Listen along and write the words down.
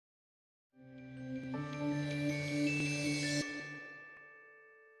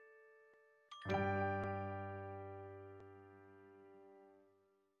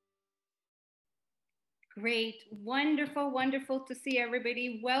Great, wonderful, wonderful to see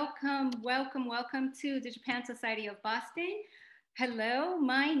everybody. Welcome, welcome, welcome to the Japan Society of Boston. Hello,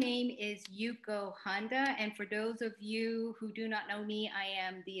 my name is Yuko Honda, and for those of you who do not know me, I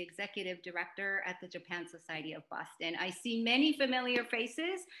am the executive director at the Japan Society of Boston. I see many familiar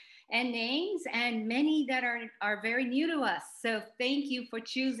faces and names, and many that are very new to us. So thank you for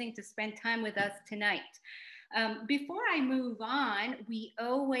choosing to spend time with us tonight. Before I move on, we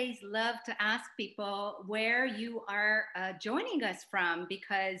always love to ask people where you are joining us from,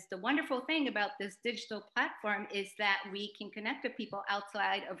 because the wonderful thing about this digital platform is that we can connect with people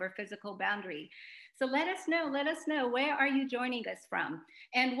outside of our physical boundary. So let us know, where are you joining us from?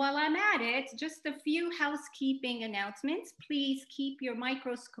 And while I'm at it, just a few housekeeping announcements. Please keep your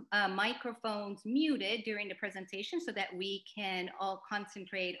microphones muted during the presentation so that we can all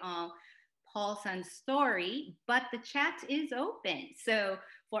concentrate on Paulson's story, but the chat is open. So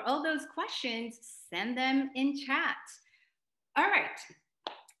for all those questions, send them in chat. All right.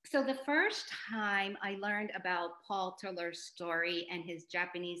 So the first time I learned about Paul Tuller's story and his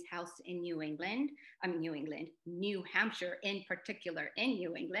Japanese house in New Hampshire in particular, in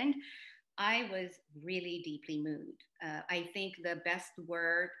New England, I was really deeply moved. I think the best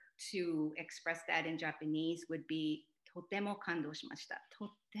word to express that in Japanese would be とても感動しました。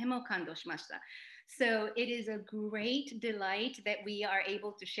とても感動しました。So it is a great delight that we are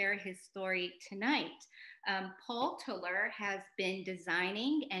able to share his story tonight. Paul Tuller has been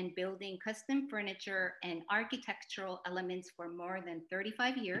designing and building custom furniture and architectural elements for more than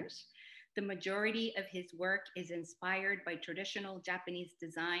 35 years. The majority of his work is inspired by traditional Japanese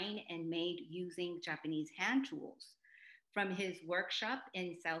design and made using Japanese hand tools. From his workshop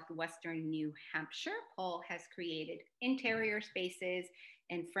in southwestern New Hampshire, Paul has created interior spaces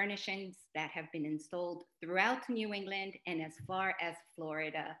and furnishings that have been installed throughout New England and as far as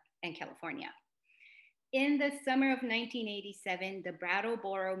Florida and California. In the summer of 1987, the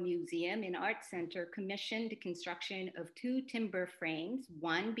Brattleboro Museum and Art Center commissioned the construction of two timber frames,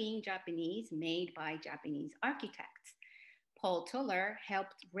 one being Japanese, made by Japanese architects. Paul Tuller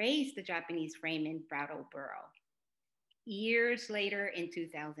helped raise the Japanese frame in Brattleboro. Years later, in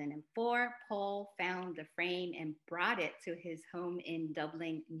 2004, Paul found the frame and brought it to his home in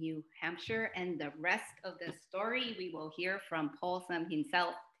Dublin, New Hampshire. And the rest of the story we will hear from Paulson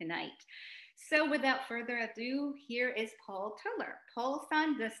himself tonight. So without further ado, here is Paul Tuller.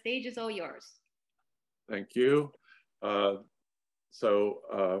 Paulson, the stage is all yours. Thank you. I'm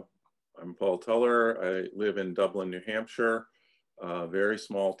Paul Tuller. I live in Dublin, New Hampshire, a very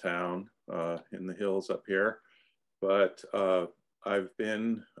small town in the hills up here. But I've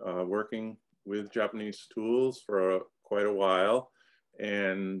been working with Japanese tools for quite a while,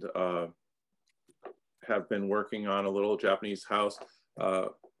 and have been working on a little Japanese house.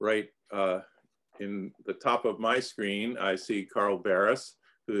 Right in the top of my screen, I see Carl Barris,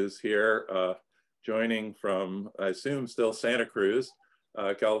 who is here joining from, I assume, still Santa Cruz,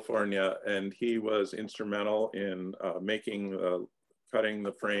 California, and he was instrumental in cutting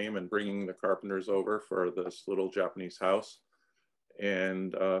the frame and bringing the carpenters over for this little Japanese house.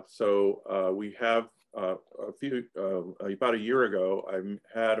 And we have about a year ago, I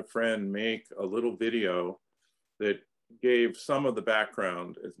had a friend make a little video that gave some of the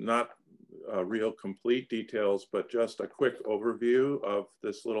background. It's not real complete details, but just a quick overview of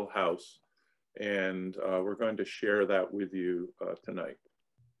this little house. And we're going to share that with you tonight.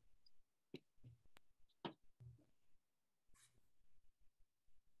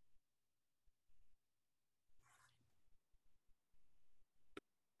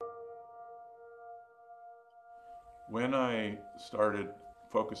 When I started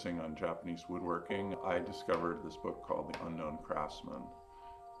focusing on Japanese woodworking, I discovered this book called The Unknown Craftsman.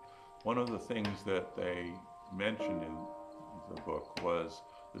 One of the things that they mentioned in the book was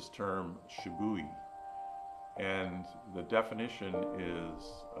this term shibui, and the definition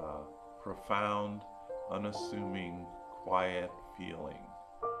is profound, unassuming, quiet feeling.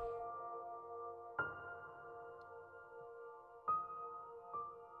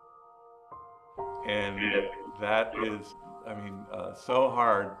 And that is, so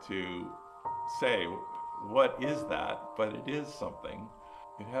hard to say, what is that? But it is something.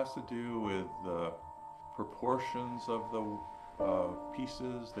 It has to do with the proportions of the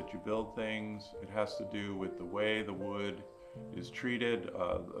pieces that you build things. It has to do with the way the wood is treated.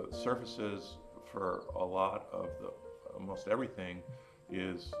 The surfaces for a lot of almost everything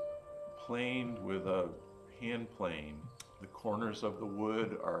is planed with a hand plane. The corners of the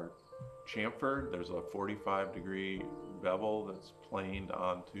wood are chamfered. There's a 45-degree bevel that's planed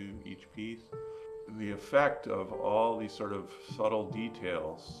onto each piece. The effect of all these sort of subtle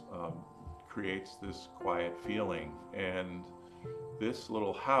details creates this quiet feeling. And this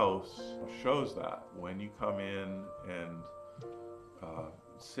little house shows that. When you come in and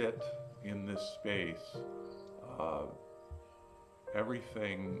sit in this space,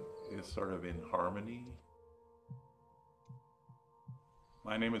 everything is sort of in harmony.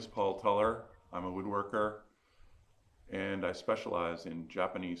 My name is Paul Tuller. I'm a woodworker, and I specialize in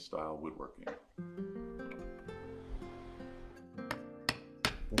Japanese style woodworking.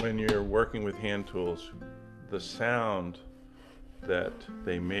 When you're working with hand tools, the sound that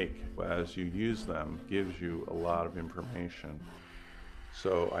they make as you use them gives you a lot of information.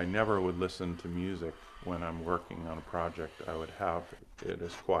 So I never would listen to music when I'm working on a project. I would have it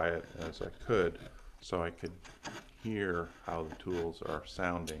as quiet as I could so I could hear how the tools are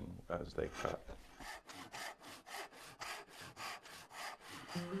sounding as they cut.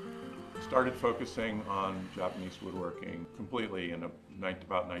 Started focusing on Japanese woodworking completely in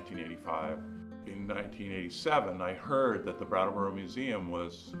about 1985. In 1987, I heard that the Brattleboro Museum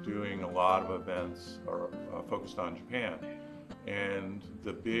was doing a lot of events focused on Japan. And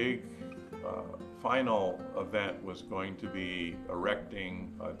the big final event was going to be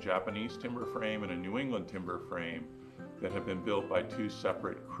erecting a Japanese timber frame and a New England timber frame that had been built by two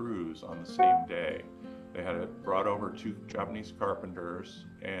separate crews on the same day. They had brought over two Japanese carpenters,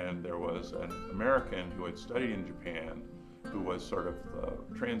 and there was an American who had studied in Japan who was sort of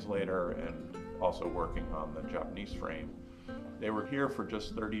the translator and also working on the Japanese frame. They were here for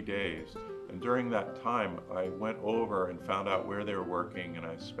just 30 days. And during that time, I went over and found out where they were working, and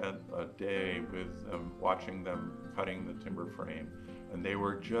I spent a day with them, watching them cutting the timber frame. And they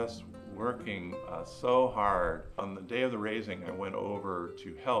were just working so hard. On the day of the raising, I went over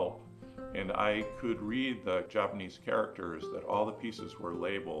to help, and I could read the Japanese characters that all the pieces were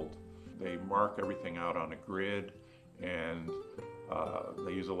labeled. They mark everything out on a grid, and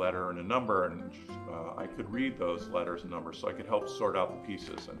they use a letter and a number, and I could read those letters and numbers so I could help sort out the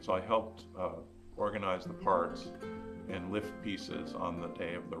pieces. And so I helped organize the parts and lift pieces on the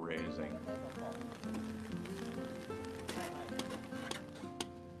day of the raising.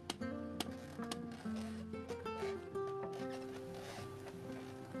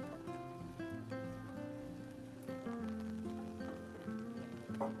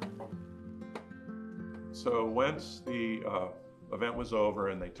 So once the event was over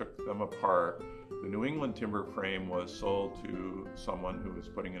and they took them apart, the New England timber frame was sold to someone who was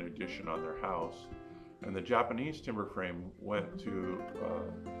putting an addition on their house. And the Japanese timber frame went to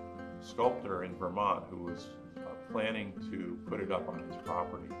a sculptor in Vermont who was planning to put it up on his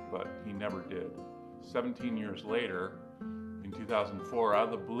property, but he never did. 17 years later, in 2004, out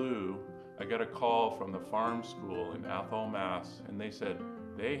of the blue, I got a call from the farm school in Athol, Mass, and they said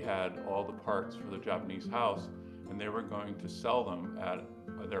they had all the parts for the Japanese house and they were going to sell them at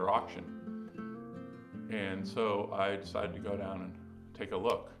their auction. And so I decided to go down and take a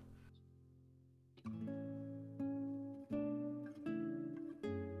look.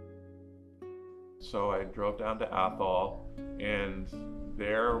 So I drove down to Athol, and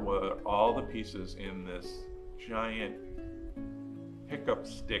there were all the pieces in this giant pickup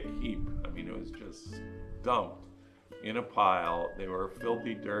stick heap. I mean, it was just dumped in a pile. They were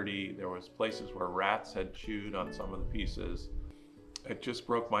filthy dirty. There was places where rats had chewed on some of the pieces. It just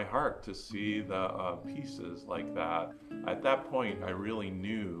broke my heart to see the pieces like that. At that point, I really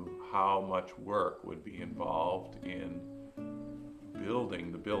knew how much work would be involved in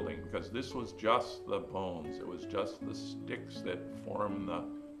building the building, because this was just the bones. It was just the sticks that form the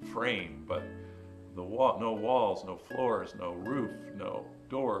frame, but the wall, no walls, no floors, no roof, no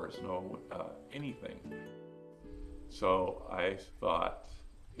doors, no anything. So I thought,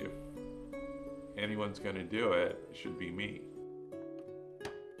 if anyone's going to do it, it should be me.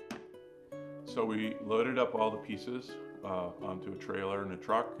 So we loaded up all the pieces onto a trailer and a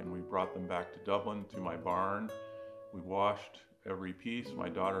truck, and we brought them back to Dublin to my barn. We washed every piece. My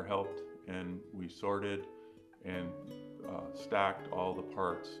daughter helped, and we sorted and stacked all the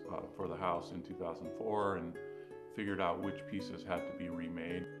parts for the house in 2004 and figured out which pieces had to be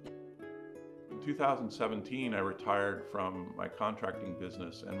remade. In 2017, I retired from my contracting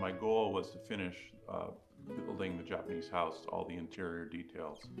business, and my goal was to finish building the Japanese house, all the interior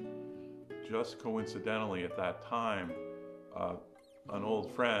details. Just coincidentally at that time, an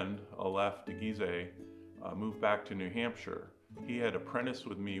old friend, Aleph Degize, moved back to New Hampshire. He had apprenticed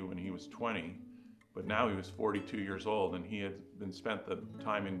with me when he was 20, but now he was 42 years old, and he had been spent the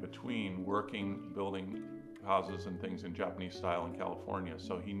time in between working, building houses and things in Japanese style in California,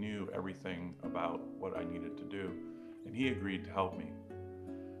 so he knew everything about what I needed to do, and he agreed to help me.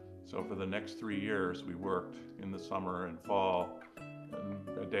 So for the next 3 years, we worked in the summer and fall,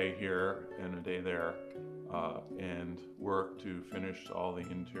 and a day here and a day there, and work to finish all the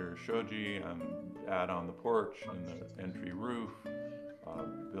interior shoji and add on the porch and the entry roof,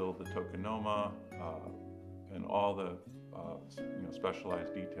 build the tokonoma, and all the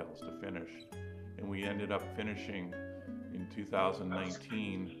specialized details to finish. And we ended up finishing in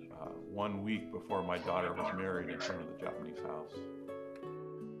 2019, 1 week before my daughter was married, in front of the Japanese house.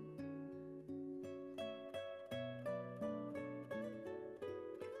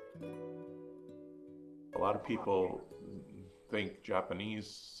 A lot of people think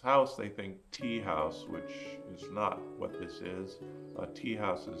Japanese house, they think tea house, which is not what this is. A tea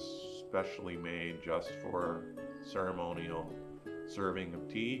house is specially made just for ceremonial serving of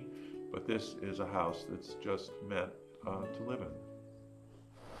tea, but this is a house that's just meant to live in.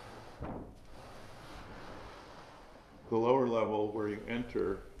 The lower level where you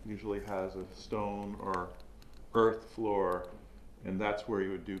enter usually has a stone or earth floor, and that's where you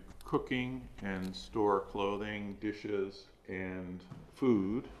would do cooking and store clothing, dishes, and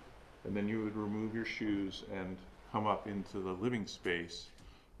food. And then you would remove your shoes and come up into the living space,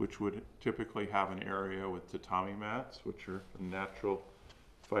 which would typically have an area with tatami mats, which are natural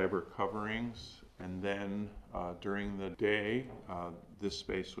fiber coverings. And then during the day, this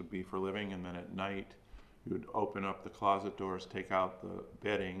space would be for living, and then at night, you would open up the closet doors, take out the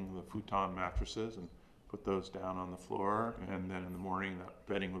bedding, the futon mattresses, and put those down on the floor. And then in the morning, that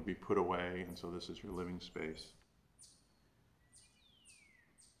bedding would be put away, and so this is your living space.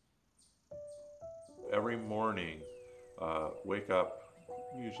 Every morning, wake up,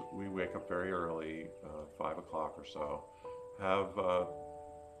 usually we wake up very early, 5 o'clock or so, have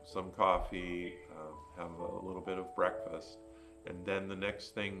some coffee, have a little bit of breakfast, and then the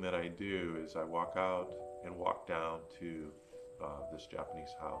next thing that I do is I walk out and walk down to this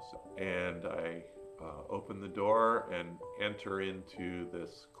Japanese house, and I open the door and enter into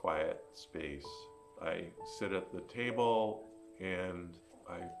this quiet space. I sit at the table and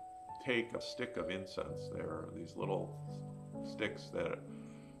I take a stick of incense. There are these little sticks that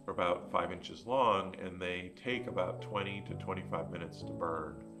are about 5 inches long, and they take about 20 to 25 minutes to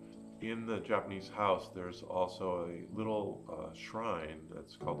burn. In the Japanese house, there's also a little shrine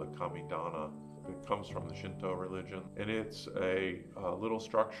that's called a kamidana. It comes from the Shinto religion, and it's a little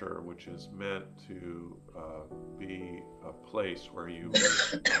structure which is meant to be a place where you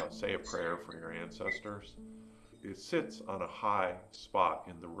say a prayer for your ancestors. It sits on a high spot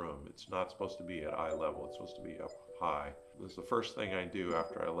in the room. It's not supposed to be at eye level, it's supposed to be up high. This is the first thing I do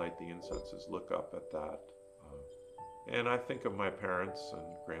after I light the incense, is look up at that. And I think of my parents and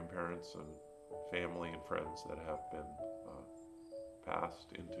grandparents and family and friends that have been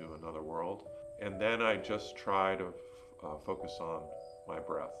passed into another world. And then I just try to focus on my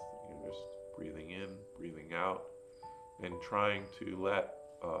breath. Just breathing in, breathing out, and trying to let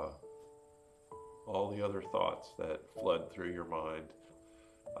all the other thoughts that flood through your mind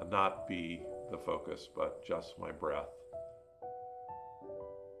not be the focus, but just my breath.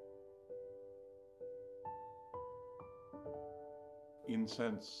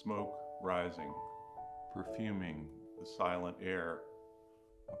 Incense smoke rising, perfuming the silent air,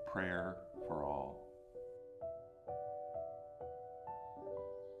 a prayer for all.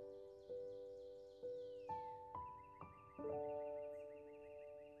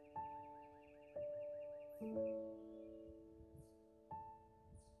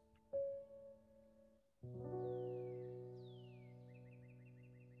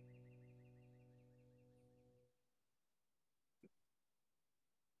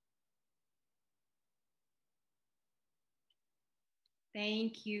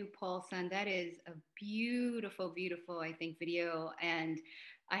 Thank you, Paul-san. That is a beautiful, beautiful, I think, video. And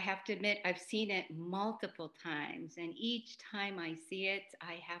I have to admit, I've seen it multiple times. And each time I see it,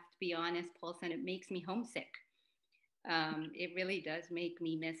 I have to be honest, Paul-san, it makes me homesick. It really does make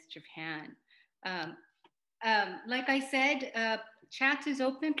me miss Japan. Like I said, chat is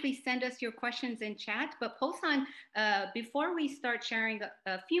open. Please send us your questions in chat. But Paul-san, before we start sharing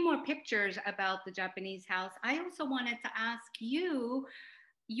a few more pictures about the Japanese house, I also wanted to ask you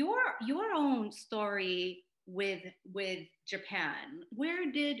your own story with Japan.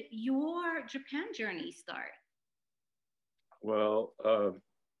 Where did your Japan journey start? Well,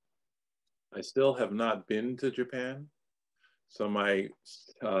 I still have not been to Japan, so my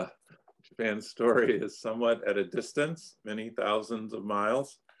Japan story is somewhat at a distance, many thousands of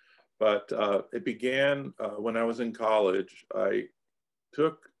miles. But it began when I was in college. I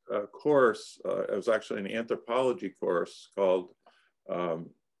took a course, it was actually an anthropology course called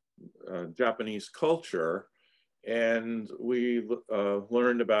Japanese Culture. And we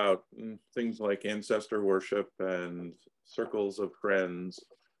learned about things like ancestor worship and circles of friends.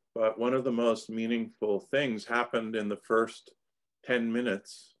 But one of the most meaningful things happened in the first 10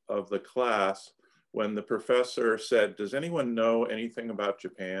 minutes of the class when the professor said, "Does anyone know anything about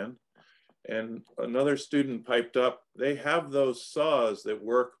Japan?" And another student piped up, "They have those saws that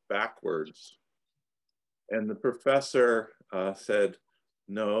work backwards." And the professor said,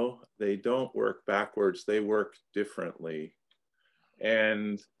 "No, they don't work backwards. They work differently."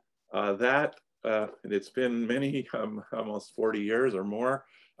 And and it's been many, almost 40 years or more,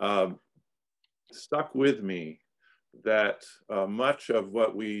 stuck with me that much of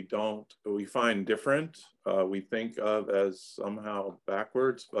what we find different, we think of as somehow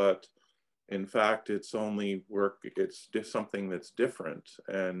backwards, but in fact, it's something that's different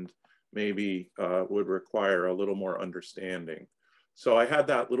and maybe would require a little more understanding. So I had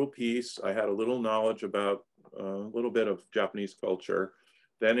that little piece. I had a little knowledge about a little bit of Japanese culture.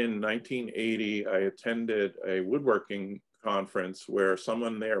 Then in 1980, I attended a woodworking conference where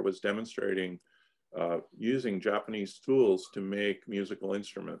someone there was demonstrating using Japanese tools to make musical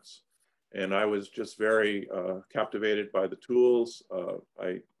instruments. And I was just very captivated by the tools.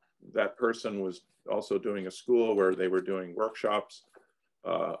 That person was also doing a school where they were doing workshops.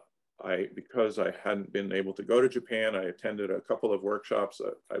 Because I hadn't been able to go to Japan, I attended a couple of workshops.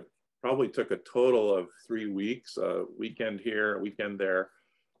 I probably took a total of 3 weeks, a weekend here, a weekend there,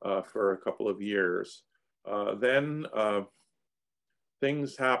 for a couple of years. Then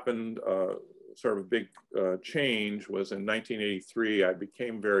things happened, sort of a big change was in 1983. I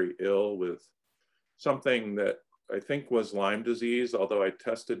became very ill with something that I think was Lyme disease, although I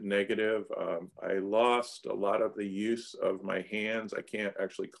tested negative. I lost a lot of the use of my hands. I can't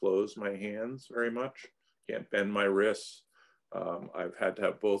actually close my hands very much, can't bend my wrists. I've had to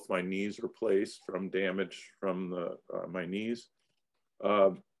have both my knees replaced from damage from my knees.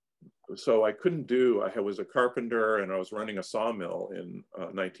 So I couldn't I was a carpenter and I was running a sawmill in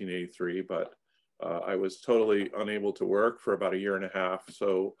 1983, but I was totally unable to work for about 1.5 years.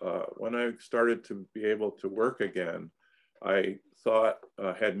 So when I started to be able to work again, I thought,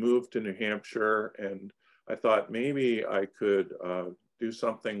 had moved to New Hampshire, and I thought maybe I could do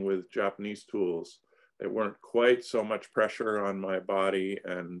something with Japanese tools. There weren't quite so much pressure on my body,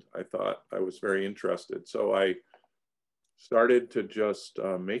 and I thought I was very interested. So I started to just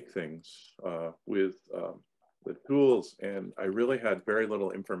make things with the tools, and I really had very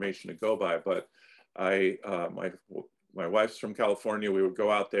little information to go by. But my wife's from California. We would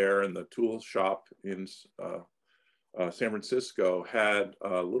go out there, and the tool shop in San Francisco had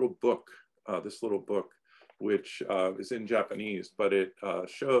a little book, this little book, which is in Japanese, but it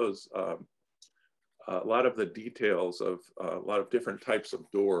shows a lot of the details of a lot of different types of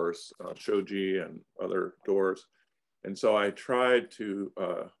doors, shoji and other doors. And so I tried to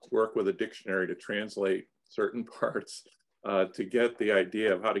work with a dictionary to translate certain parts to get the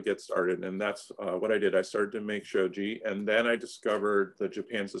idea of how to get started. And that's what I did. I started to make shoji, and then I discovered the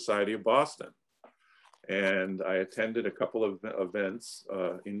Japan Society of Boston. And I attended a couple of events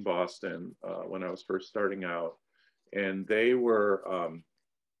in Boston when I was first starting out. And they were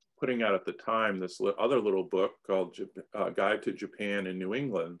putting out at the time this other little book called Guide to Japan in New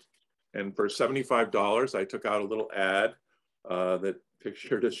England. And for $75, I took out a little ad that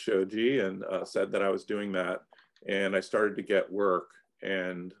pictured a shoji and said that I was doing that. And I started to get work.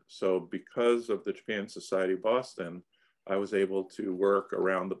 And so because of the Japan Society of Boston, I was able to work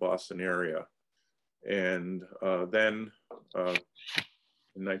around the Boston area. And then in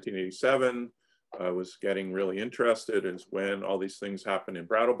 1987, I was getting really interested, is when all these things happened in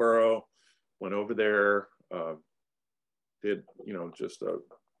Brattleboro. Went over there, did just a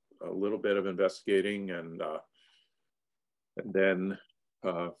little bit of investigating, and then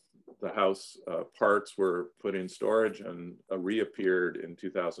the house parts were put in storage and reappeared in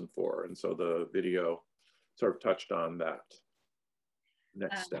 2004. And so the video sort of touched on that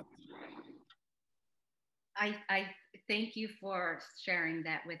next step. I thank you for sharing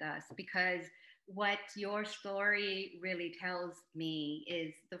that with us, because what your story really tells me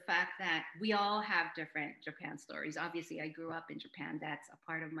is the fact that we all have different Japan stories. Obviously, I grew up in Japan. That's a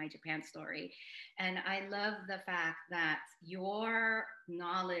part of my Japan story. And I love the fact that your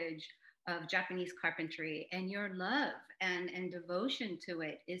knowledge of Japanese carpentry and your love and devotion to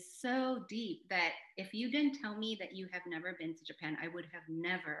it is so deep that if you didn't tell me that you have never been to Japan, I would have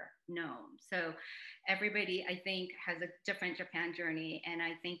never known. So everybody, I think, has a different Japan journey. And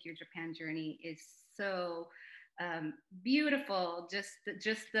I think your Japan journey is so Beautiful, just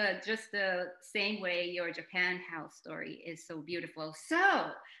the same way your Japan house story is so beautiful.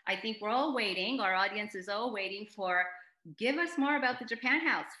 So I think we're all waiting. Our audience is all waiting for. Give us more about the Japan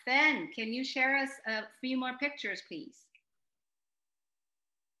house. Fen, can you share us a few more pictures, please?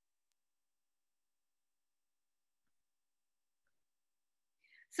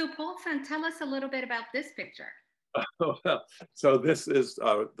 So Paul-san, tell us a little bit about this picture. So this is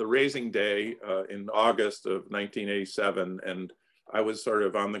the raising day in August of 1987, and I was sort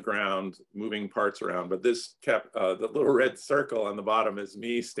of on the ground moving parts around, but this kept, the little red circle on the bottom is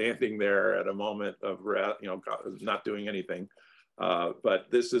me standing there at a moment of, not doing anything. But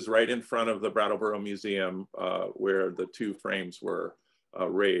this is right in front of the Brattleboro Museum where the two frames were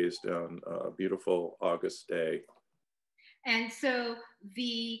raised on a beautiful August day. And so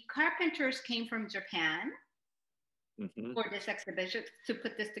the carpenters came from Japan for this exhibition to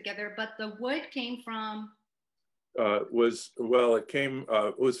put this together, but the wood came from? It was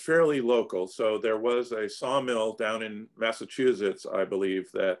fairly local. So there was a sawmill down in Massachusetts, I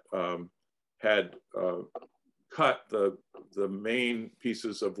believe, that had cut the main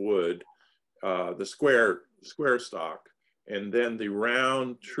pieces of wood, the square stock, and then the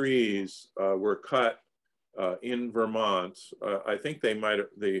round trees were cut in Vermont. I think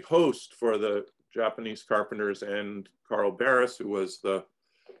the host for the Japanese carpenters and Carl Barris, who was the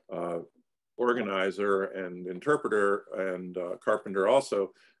organizer and interpreter and carpenter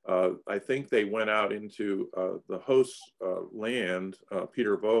also, I think they went out into the host's land,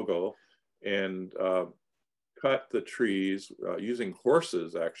 Peter Vogel, and cut the trees using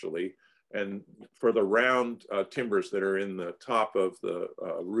horses actually, and for the round timbers that are in the top of the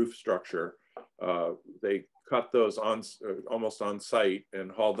roof structure, they cut those almost on site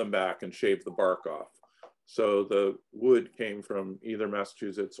and hauled them back and shaved the bark off. So the wood came from either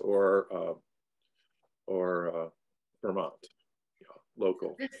Massachusetts or Vermont,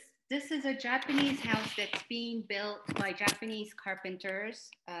 local. This is a Japanese house that's being built by Japanese carpenters,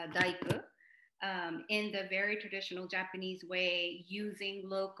 daiku, in the very traditional Japanese way, using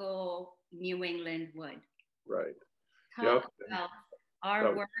local New England wood. Right. Talk about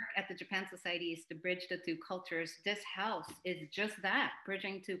our work at the Japan Society is to bridge the two cultures. This house is just that,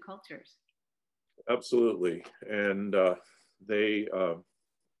 bridging two cultures. Absolutely. And they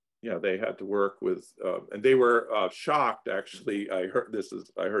had to work with, and they were shocked, actually. I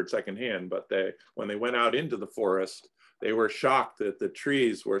heard secondhand, but when they went out into the forest, they were shocked that the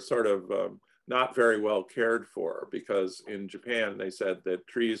trees were sort of not very well cared for, because in Japan, they said that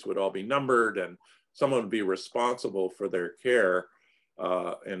trees would all be numbered and someone would be responsible for their care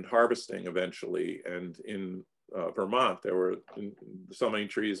and harvesting eventually. And in Vermont, there were so many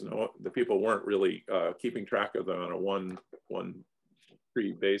trees, and the people weren't really keeping track of them on a one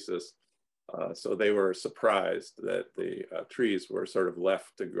tree basis. So they were surprised that the trees were sort of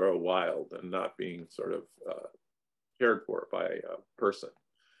left to grow wild and not being sort of cared for by a person.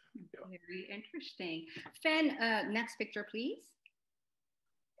 Yeah. Very interesting. Fen, next picture, please.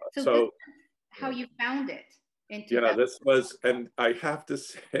 So this is how you found it. This was, and I have to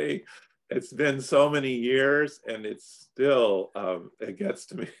say, it's been so many years, and it's still, it gets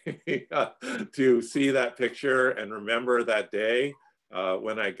to me to see that picture and remember that day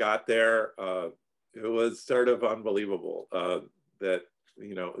when I got there. It was sort of unbelievable that,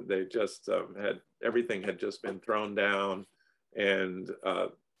 they just everything had just been thrown down. And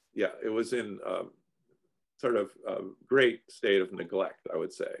it was in sort of a great state of neglect, I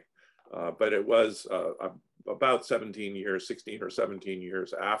would say. But it was about 16 or 17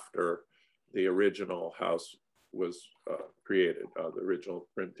 years after the original house was created. The original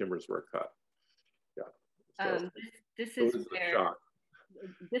timbers were cut. Yeah. So this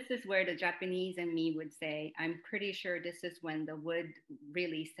is where the Japanese and me would say, I'm pretty sure this is when the wood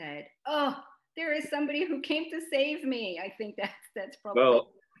really said, "Oh, there is somebody who came to save me." I think that's probably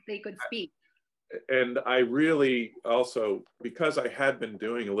they could speak. And I really also, because I had been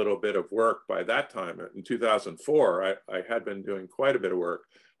doing a little bit of work by that time in 2004, I had been doing quite a bit of work.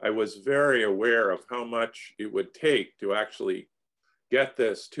 I was very aware of how much it would take to actually get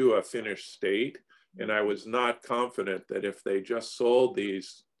this to a finished state. And I was not confident that if they just sold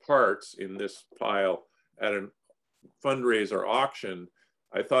these parts in this pile at a fundraiser auction,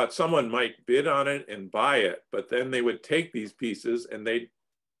 I thought someone might bid on it and buy it, but then they would take these pieces and they'd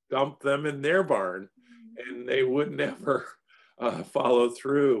dump them in their barn, and they would never follow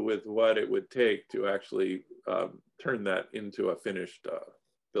through with what it would take to actually turn that into a finished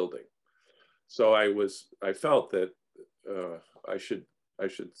building. So I felt that I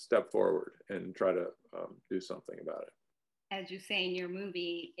should step forward and try to do something about it. As you say in your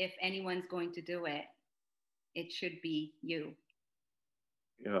movie, if anyone's going to do it, it should be you.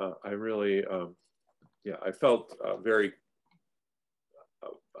 Yeah, I really, yeah, I felt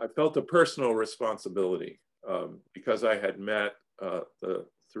I felt a personal responsibility because I had met the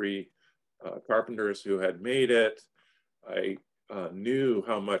three carpenters who had made it. I knew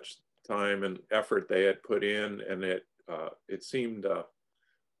how much time and effort they had put in, and it seemed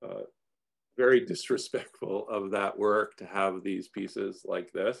very disrespectful of that work to have these pieces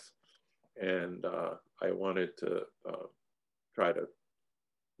like this. And I wanted to try to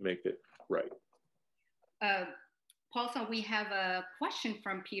make it right. Paulson, we have a question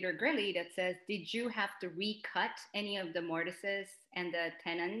from Peter Grilly that says, did you have to recut any of the mortises and the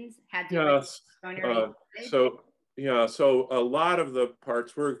tenons? Had the Yes. So yeah, so a lot of the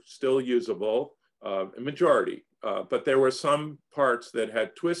parts were still usable, a majority, but there were some parts that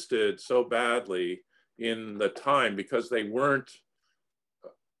had twisted so badly in the time because they weren't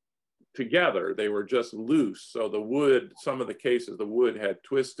together, they were just loose. So the wood, some of the cases, the wood had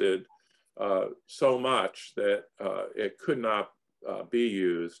twisted so much that it could not be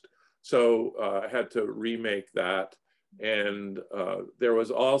used. So I had to remake that. And there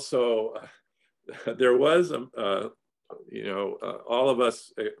was also, there was, you know, all of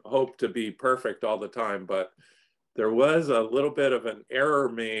us hope to be perfect all the time, but there was a little bit of an error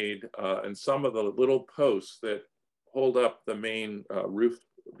made in some of the little posts that hold up the main roof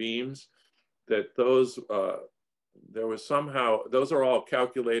beams, that those, there was somehow, those are all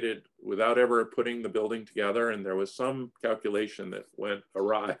calculated without ever putting the building together, and there was some calculation that went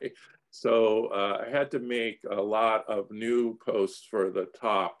awry. So I had to make a lot of new posts for the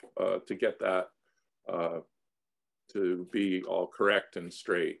top to get that to be all correct and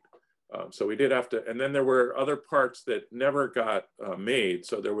straight. So we did have to, and then there were other parts that never got made.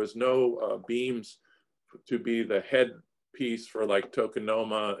 So there was no beams to be the head piece for like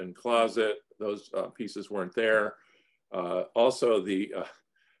tokonoma and closet. Those pieces weren't there. Also,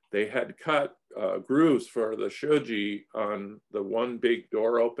 they had cut grooves for the shoji on the one big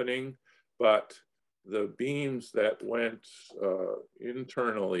door opening, but the beams that went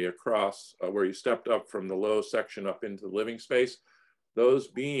internally across where you stepped up from the low section up into the living space, those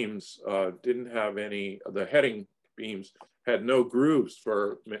beams didn't have any, the heading beams had no grooves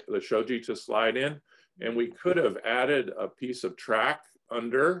for the shoji to slide in. And we could have added a piece of track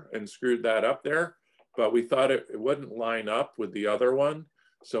under and screwed that up there, but we thought it wouldn't line up with the other one.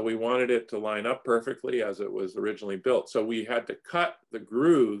 So we wanted it to line up perfectly as it was originally built. So we had to cut the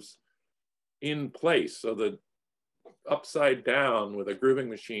grooves in place. So the upside down with a grooving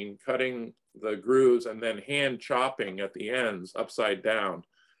machine, cutting the grooves and then hand chopping at the ends upside down.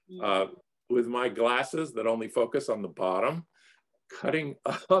 With my glasses that only focus on the bottom, cutting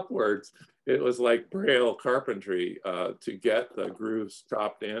upwards, it was like Braille carpentry to get the grooves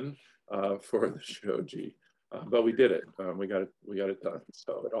chopped in for the shoji. But we did it. We got it done.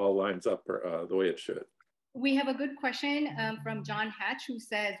 So it all lines up the way it should. We have a good question from John Hatch, who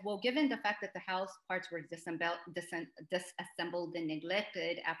says, well, given the fact that the house parts were disassembled and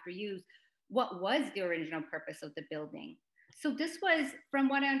neglected after use, what was the original purpose of the building? So this was, from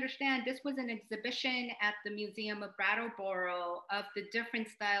what I understand, this was an exhibition at the Museum of Brattleboro of the different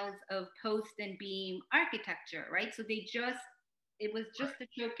styles of post and beam architecture, right? So it was just a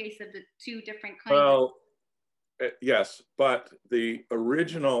showcase of the two different kinds. Well, yes, but the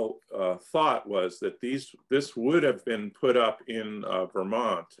original thought was that this would have been put up in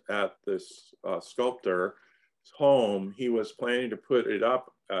Vermont at this sculptor's home. He was planning to put it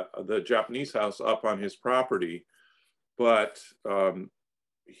up, the Japanese house, up on his property, but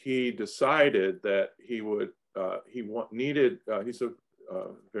he decided that he would, he's a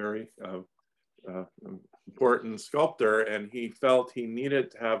very important sculptor, and he felt he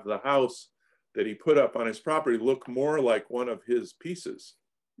needed to have the house that he put up on his property look more like one of his pieces.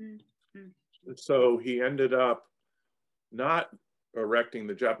 Mm-hmm. So he ended up not erecting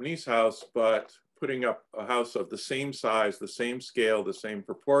the Japanese house, but putting up a house of the same size, the same scale, the same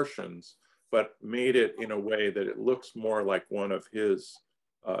proportions, but made it in a way that it looks more like one of his,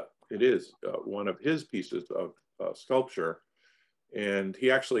 one of his pieces of sculpture. And he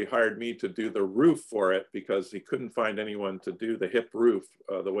actually hired me to do the roof for it because he couldn't find anyone to do the hip roof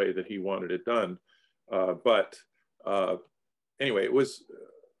the way that he wanted it done. But anyway, it was,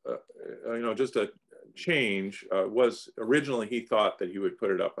 you know, just a change. Was originally he thought that he would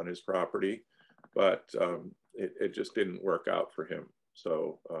put it up on his property, but it just didn't work out for him.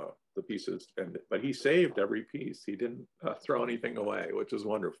 So the pieces, but he saved every piece. He didn't throw anything away, which is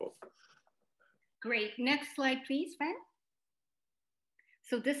wonderful. Great. Next slide, please, Fran.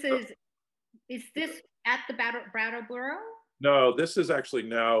 So this is this at the Brattleboro? No, this is actually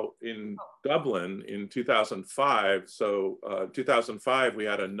now in Dublin in 2005. So 2005, we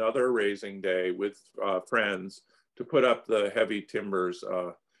had another raising day with friends to put up the heavy timbers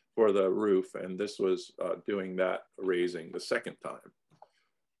for the roof. And this was doing that raising the second time.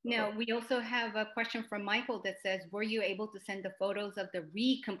 Now, we also have a question from Michael that says, were you able to send the photos of the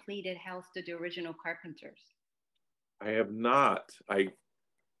recompleted house to the original carpenters? I have not. I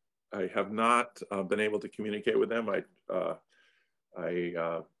have not been able to communicate with them.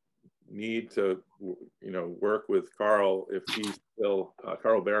 I need to, work with Carl if he's still,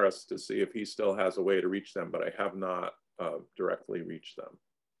 Carl Barris, to see if he still has a way to reach them, but I have not directly reached them.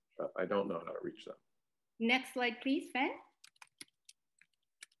 I don't know how to reach them. Next slide, please, Fen.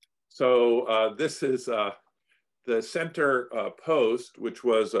 So this is the center post, which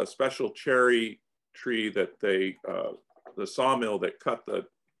was a special cherry tree that the sawmill that cut the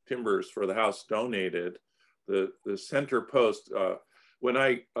timbers for the house donated. The center post, when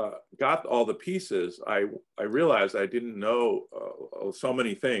I got all the pieces, I realized I didn't know so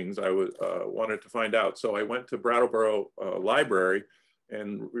many things I wanted to find out. So I went to Brattleboro Library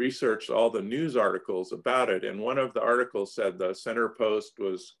and researched all the news articles about it. And one of the articles said the center post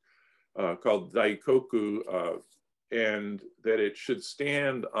was called daikoku, and that it should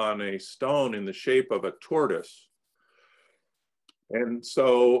stand on a stone in the shape of a tortoise. And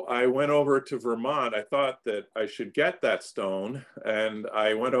so I went over to Vermont. I thought that I should get that stone, and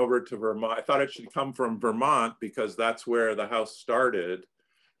I went over to Vermont. I thought it should come from Vermont because that's where the house started.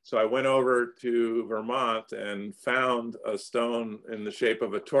 So I went over to Vermont and found a stone in the shape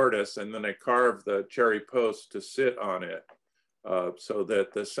of a tortoise, and then I carved the cherry post to sit on it, so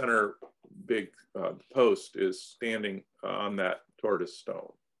that the center big post is standing on that tortoise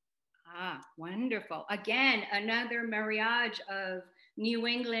stone. Ah, wonderful. Again, another marriage of New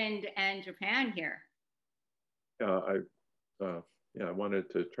England and Japan here. I wanted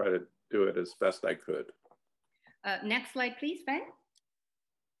to try to do it as best I could. Next slide, please, Ben.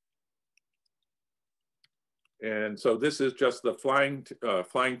 And so this is just the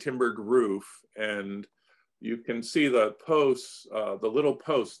flying timbered roof, and you can see the posts, the little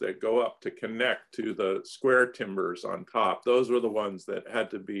posts that go up to connect to the square timbers on top. Those were the ones that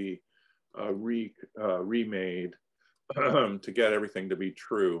had to be remade to get everything to be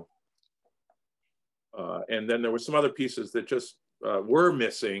true. And then there were some other pieces that just were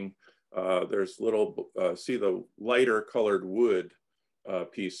missing. There's little, see the lighter colored wood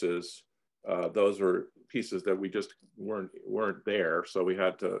pieces. Those were pieces that we just weren't there. So we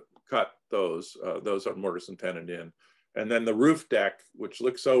had to cut those. Those are mortise and tenon in. And then the roof deck, which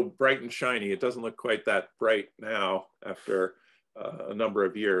looks so bright and shiny, it doesn't look quite that bright now after a number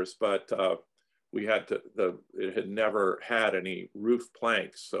of years, but we had to, it had never had any roof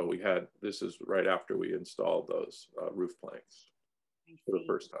planks. So we had, this is right after we installed those roof planks for the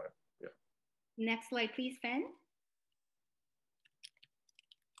first time. Yeah. Next slide, please, Fen.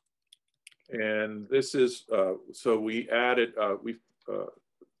 And this is, so we added,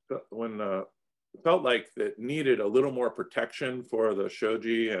 when it felt like it needed a little more protection for the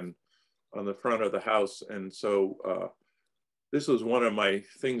shoji and on the front of the house. And so this was one of my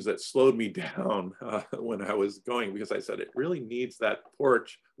things that slowed me down when I was going, because I said, it really needs that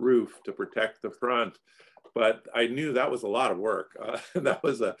porch roof to protect the front. But I knew that was a lot of work. That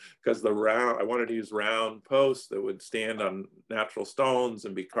was because I wanted to use round posts that would stand on natural stones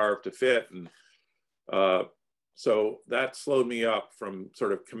and be carved to fit. And so that slowed me up from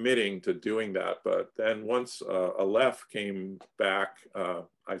sort of committing to doing that. But then once Aleph came back,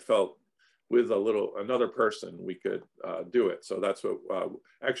 I felt with another person, we could do it. So that's what,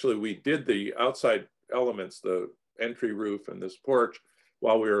 actually we did the outside elements, the entry roof and this porch,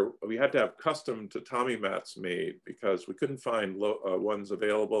 while we had to have custom tatami mats made because we couldn't find ones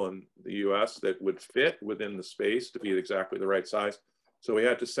available in the US that would fit within the space to be exactly the right size. So we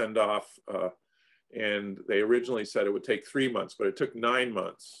had to send off, and they originally said it would take 3 months, but it took 9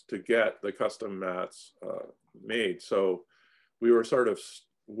 months to get the custom mats made. So we were sort of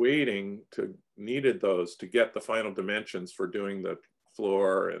needed those to get the final dimensions for doing the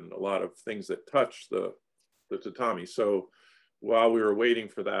floor and a lot of things that touch the tatami. So while we were waiting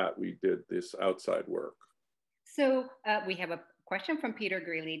for that, we did this outside work. So we have a question from Peter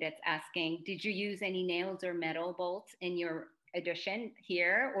Greeley that's asking, did you use any nails or metal bolts in your addition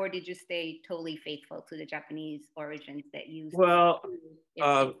here, or did you stay totally faithful to the Japanese origins that used nails?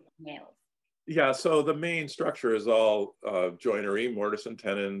 Yeah, so the main structure is all joinery, mortise and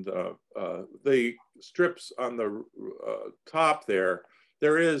tenon. The strips on the top there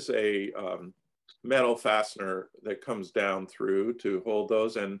is a metal fastener that comes down through to hold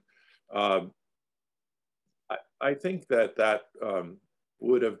those. And I think that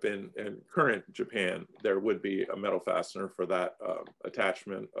would have been, in current Japan, there would be a metal fastener for that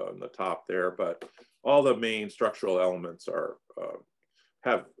attachment on the top there, but all the main structural elements are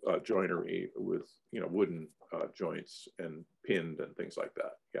have joinery with, you know, wooden joints and pinned and things like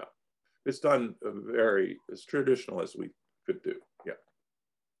that. Yeah, it's done very as traditional as we could do. Yeah.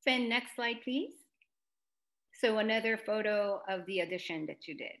 Finn, next slide, please. So another photo of the addition that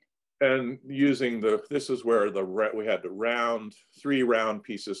you did. And using this is where we had the three round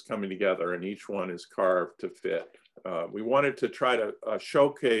pieces coming together, and each one is carved to fit. We wanted to try to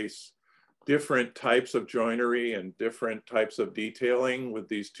showcase different types of joinery and different types of detailing with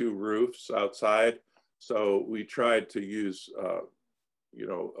these two roofs outside. So we tried to use, you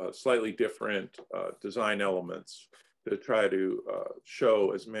know, slightly different design elements to try to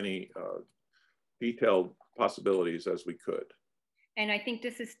show as many detailed possibilities as we could. And I think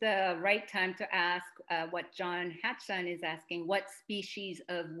this is the right time to ask what John Hatchson is asking, what species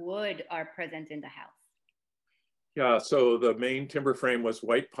of wood are present in the house? Yeah, so the main timber frame was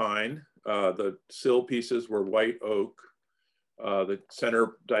white pine. The sill pieces were white oak. The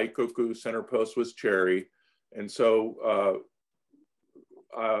center daikoku center post was cherry. And so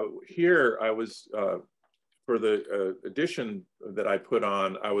here I was, for the addition that I put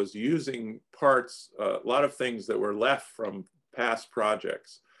on, I was using parts, a lot of things that were left from past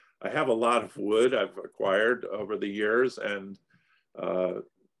projects. I have a lot of wood I've acquired over the years, and at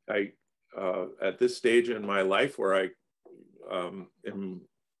this stage in my life where I am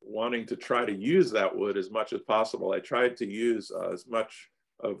wanting to try to use that wood as much as possible, I tried to use as much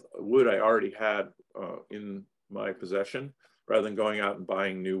of wood I already had in my possession rather than going out and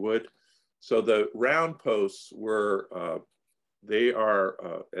buying new wood. So the round posts were, they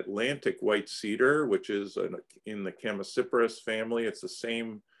are Atlantic white cedar, which is in the Chamaecyparis family. It's the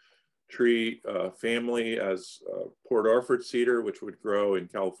same tree family as Port Orford cedar, which would grow in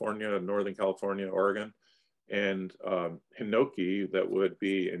California, Northern California, Oregon, and hinoki that would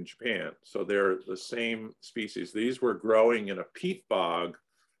be in Japan. So they're the same species. These were growing in a peat bog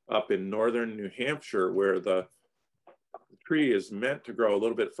up in northern New Hampshire, where the tree is meant to grow a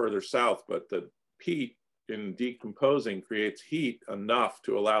little bit further south, but the peat in decomposing creates heat enough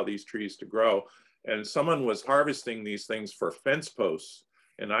to allow these trees to grow. And someone was harvesting these things for fence posts.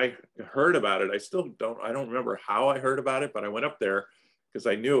 And I heard about it. I don't remember how I heard about it, but I went up there because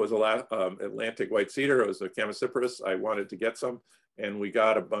I knew it was Atlantic white cedar. It was a Chamaecyparis. I wanted to get some. And we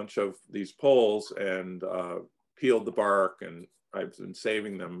got a bunch of these poles and peeled the bark, and I've been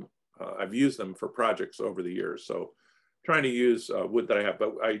saving them. I've used them for projects over the years. So trying to use wood that I have,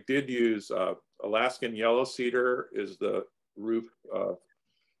 but I did use Alaskan yellow cedar is the roof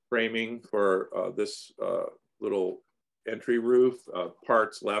framing for this little entry roof,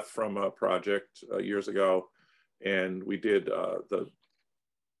 parts left from a project years ago. And we did the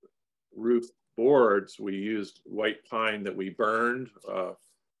roof boards. We used white pine that we burned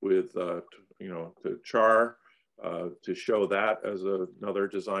with, you know, to char to show that as another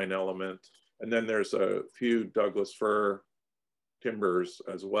design element. And then there's a few Douglas fir timbers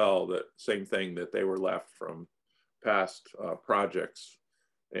as well, that same thing, that they were left from past projects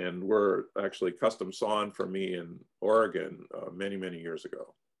and were actually custom sawn for me in Oregon many, many years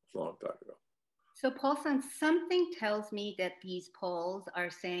ago, a long time ago. So Paulson, something tells me that these poles are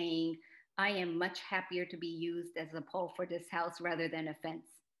saying, I am much happier to be used as a pole for this house rather than a fence.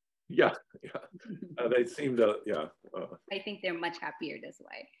 Yeah, yeah. They seem to, yeah. I think they're much happier this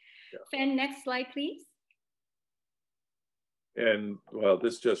way. Yeah. Fen, next slide, please. And well,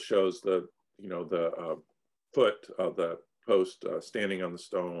 this just shows the, you know, the foot of the post standing on the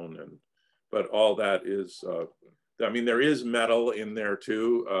stone, and but all that is, I mean, there is metal in there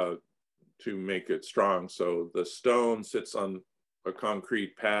too to make it strong. So the stone sits on a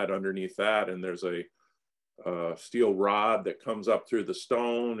concrete pad underneath that, and there's a steel rod that comes up through the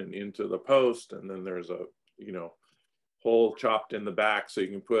stone and into the post, and then there's a, you know, hole chopped in the back so you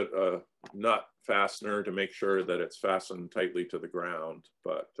can put a nut fastener to make sure that it's fastened tightly to the ground.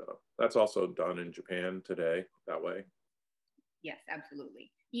 But that's also done in Japan today that way. Yes,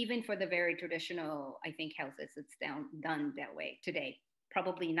 absolutely. Even for the very traditional, I think, houses, it's done that way today.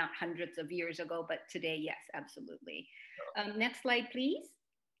 Probably not hundreds of years ago, but today, yes, absolutely. Next slide, please.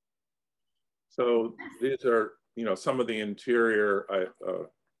 So these are, you know, some of the interior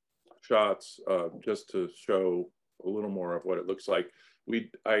shots just to show a little more of what it looks like.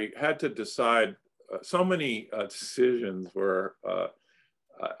 I had to decide so many decisions where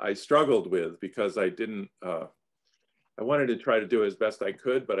I struggled with, because I didn't, I wanted to try to do as best I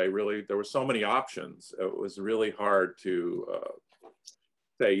could, but there were so many options. It was really hard to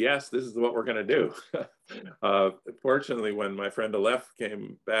say, yes, this is what we're going to do. Fortunately, when my friend Aleph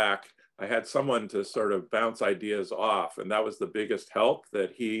came back, I had someone to sort of bounce ideas off. And that was the biggest help,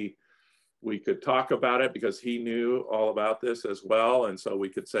 that we could talk about it because he knew all about this as well. And so we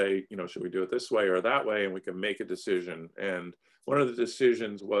could say, you know, should we do it this way or that way? And we could make a decision. And one of the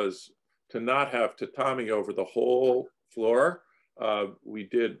decisions was to not have tatami over the whole floor. We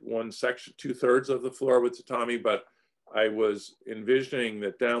did one section, 2/3 of the floor with tatami, but I was envisioning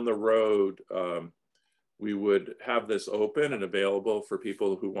that down the road, we would have this open and available for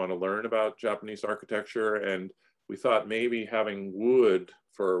people who want to learn about Japanese architecture. And we thought maybe having wood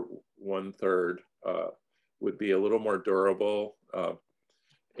for 1/3 would be a little more durable.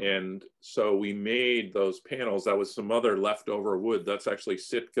 And so we made those panels. That was some other leftover wood. That's actually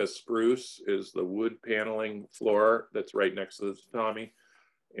Sitka spruce is the wood paneling floor that's right next to the tatami.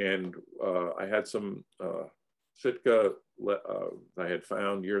 And I had some Sitka I had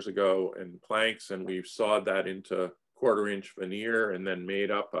found years ago and planks, and we sawed that into 1/4-inch veneer and then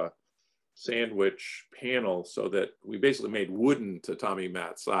made up a sandwich panel so that we basically made wooden tatami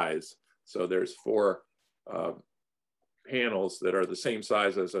mat size. So there's 4 panels that are the same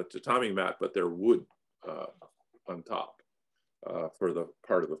size as a tatami mat, but they're wood on top for the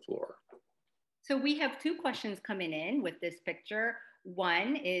part of the floor. So we have 2 questions coming in with this picture.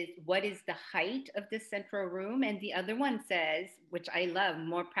 One is, what is the height of this central room? And the other one says, which I love,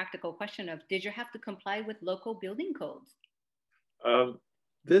 more practical question of, did you have to comply with local building codes?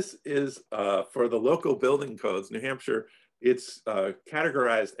 This is for the local building codes, New Hampshire, it's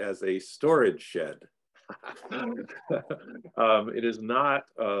categorized as a storage shed. It is not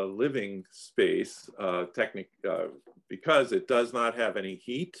a living space because it does not have any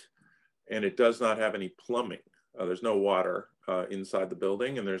heat and it does not have any plumbing. There's no water inside the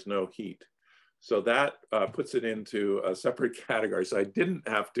building and there's no heat. So that puts it into a separate category. So I didn't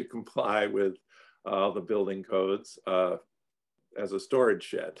have to comply with the building codes as a storage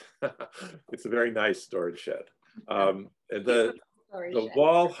shed. It's a very nice storage shed. The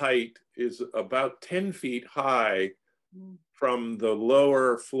wall height is about 10 feet high from the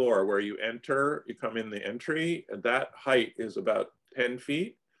lower floor where you enter, you come in the entry, and that height is about 10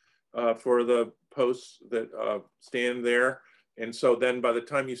 feet for the posts that stand there. And so then by the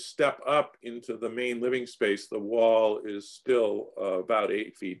time you step up into the main living space, the wall is still about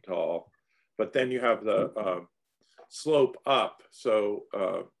 8 feet tall. But then you have the slope up. So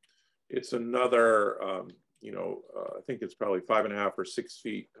it's another, I think it's probably 5.5 or 6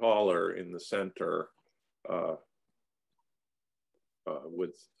 feet taller in the center on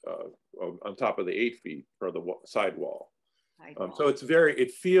top of the 8 feet for the side wall. So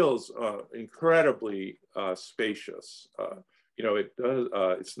it feels incredibly spacious.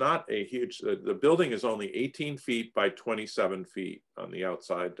 It's not a huge, the building is only 18 feet by 27 feet on the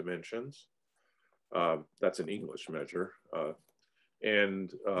outside dimensions. That's an English measure.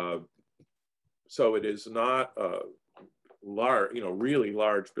 So it is not a large, really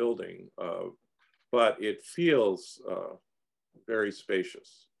large building, but it feels very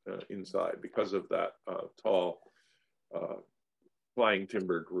spacious inside because of that tall flying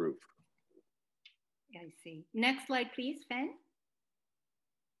timbered roof. I see. Next slide, please, Fen.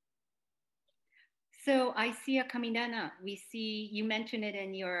 So I see a kamidana. You mentioned it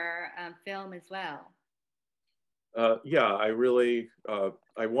in your film as well. Yeah, I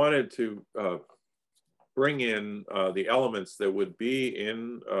wanted to bring in the elements that would be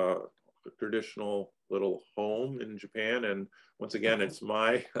in a traditional little home in Japan. And once again, it's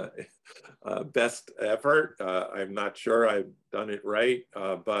my best effort. I'm not sure I've done it right,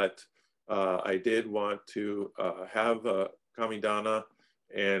 but I did want to have a kamidana.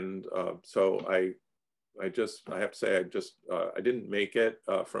 And so I have to say, I didn't make it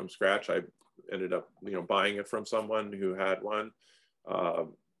from scratch. I ended up, buying it from someone who had one.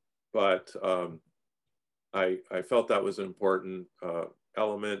 But I felt that was an important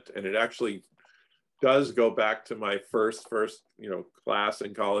element, and it actually does go back to my first class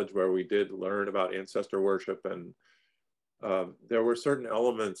in college where we did learn about ancestor worship, and there were certain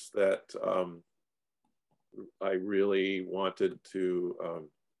elements that I really wanted to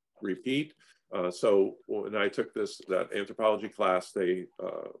repeat. So when I took that anthropology class,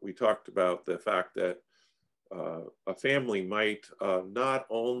 we talked about the fact that a family might not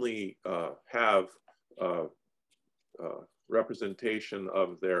only have representation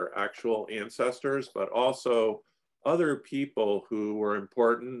of their actual ancestors, but also other people who were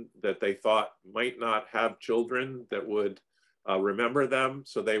important that they thought might not have children that would remember them.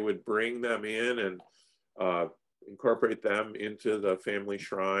 So they would bring them in and incorporate them into the family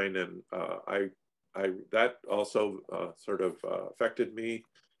shrine. And that also sort of affected me.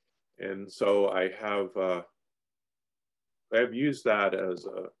 And so I've used that as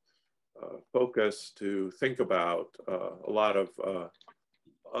a focus to think about a lot of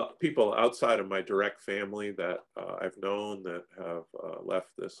people outside of my direct family that I've known that have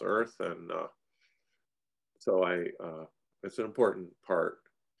left this earth. And so it's an important part.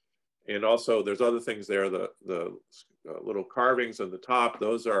 And also there's other things there, the little carvings on the top,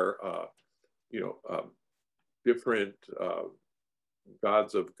 those are, different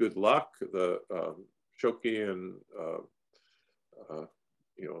gods of good luck, the Shoki and,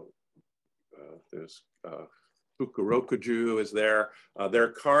 there's Fukurokuju is there.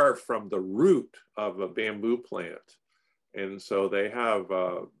 They're carved from the root of a bamboo plant. And so they have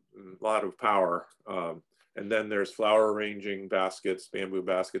a lot of power. And then there's flower arranging baskets, bamboo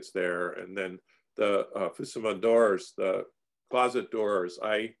baskets there. And then the Fusuma doors, the closet doors,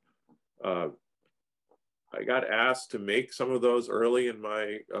 I got asked to make some of those early in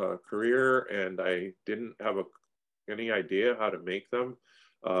my career, and I didn't have any idea how to make them.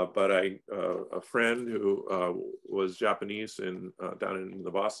 But a friend who was Japanese down in the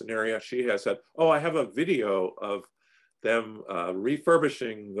Boston area, she has said, oh, I have a video of them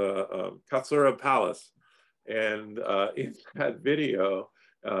refurbishing the Katsura Palace. And in that video,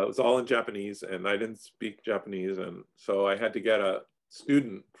 it was all in Japanese, and I didn't speak Japanese. And so I had to get a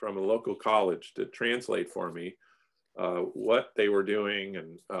student from a local college to translate for me what they were doing.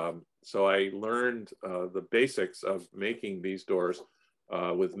 And so I learned the basics of making these doors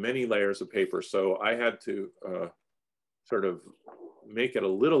with many layers of paper. So I had to sort of make it a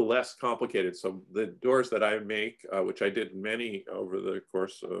little less complicated. So the doors that I make, which I did many over the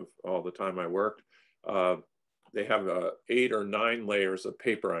course of all the time I worked, they have 8 or 9 layers of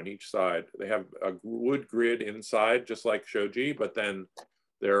paper on each side. They have a wood grid inside, just like shoji, but then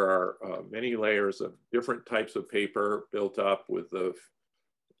there are many layers of different types of paper built up with the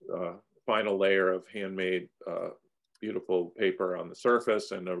final layer of handmade beautiful paper on the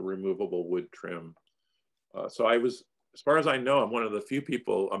surface and a removable wood trim. So I was, as far as I know, I'm one of the few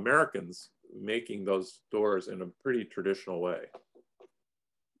people, Americans, making those doors in a pretty traditional way.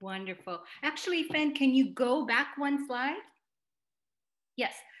 Wonderful. Actually, Fen, can you go back one slide?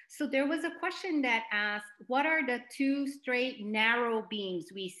 Yes. So there was a question that asked, what are the 2 straight narrow beams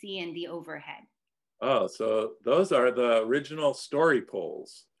we see in the overhead? Oh, so those are the original story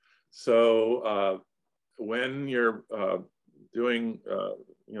poles. So when you're doing,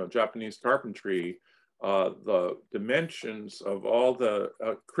 Japanese carpentry, the dimensions of all the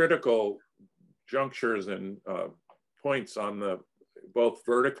critical junctures and points on the both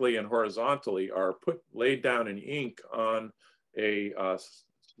vertically and horizontally are laid down in ink on a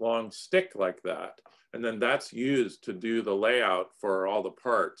long stick like that. And then that's used to do the layout for all the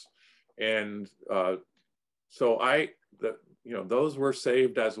parts. And so those were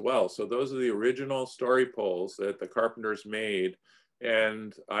saved as well. So those are the original story poles that the carpenters made.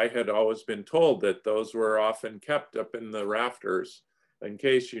 And I had always been told that those were often kept up in the rafters in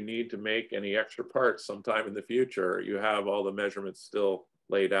case you need to make any extra parts sometime in the future. You have all the measurements still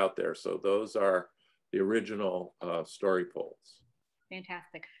laid out there. So those are the original story poles.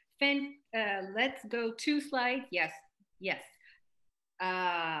 Fantastic. Fen, let's go 2 slides. Yes, yes.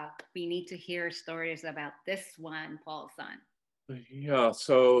 We need to hear stories about this one, Paul-san. Yeah,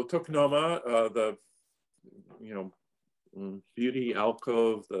 so Tokonoma, the beauty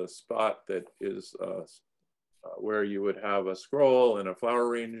alcove, the spot that is where you would have a scroll and a flower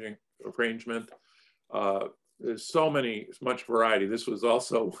arrangement. There's much variety. This was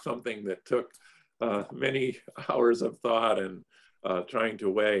also something that took many hours of thought and trying to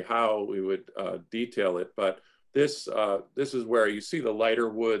weigh how we would detail it. But this is where you see the lighter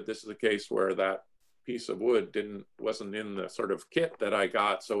wood. This is a case where that piece of wood wasn't in the sort of kit that I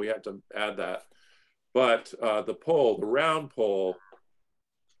got, so we had to add that. But the round pole,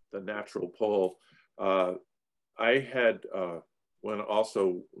 the natural pole, I had, when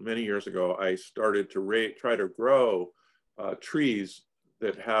also many years ago, I started to try to grow trees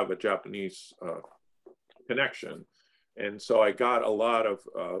that have a Japanese connection. And so I got a lot of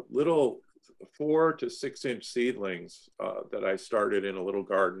little 4 to 6 inch seedlings that I started in a little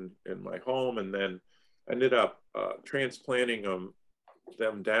garden in my home, and then ended up transplanting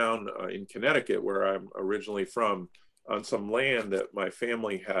them down in Connecticut, where I'm originally from, on some land that my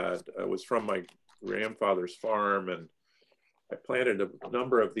family had. It was from my grandfather's farm, and I planted a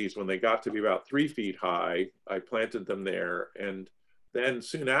number of these. When they got to be about 3 feet high, I planted them there. And then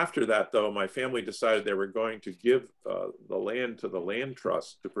soon after that, though, my family decided they were going to give the land to the land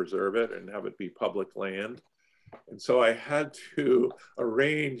trust to preserve it and have it be public land. And so I had to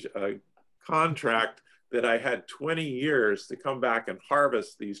arrange a contract that I had 20 years to come back and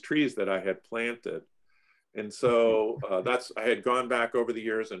harvest these trees that I had planted. And so I had gone back over the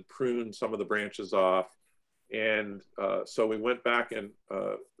years and pruned some of the branches off. And so we went back, and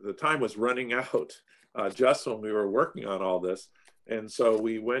the time was running out just when we were working on all this. And so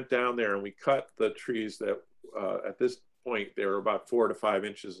we went down there and we cut the trees that at this point, they were about 4 to 5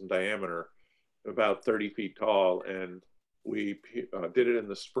 inches in diameter, about 30 feet tall. And we did it in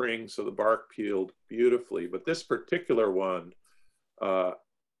the spring, so the bark peeled beautifully. But this particular one, a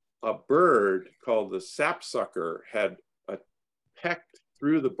bird called the sapsucker had pecked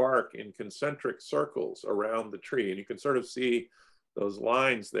through the bark in concentric circles around the tree. And you can sort of see those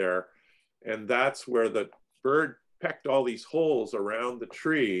lines there. And that's where the bird pecked all these holes around the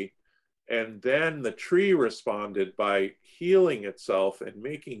tree. And then the tree responded by healing itself and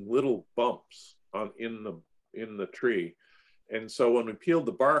making little bumps in the tree. And so when we peeled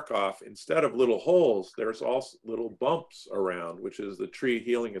the bark off, instead of little holes, there's also little bumps around, which is the tree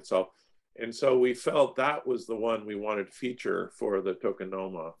healing itself. And so we felt that was the one we wanted to feature for the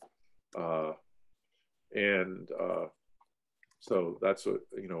tokonoma. So that's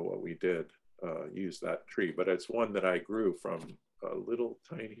what we did, use that tree. But it's one that I grew from a little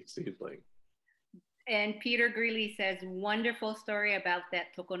tiny seedling. And Peter Greeley says, wonderful story about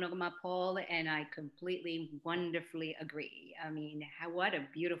that tokonoma, Paul, and I completely, wonderfully agree. I mean, what a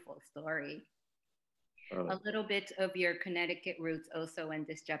beautiful story. A little bit of your Connecticut roots also in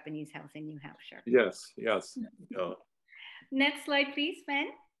this Japanese house in New Hampshire. Yes. Next slide, please, Ben.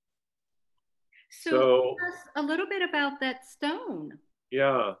 So tell us a little bit about that stone.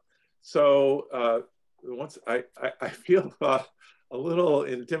 Yeah. So once I feel a little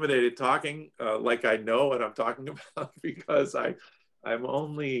intimidated talking like I know what I'm talking about, because I'm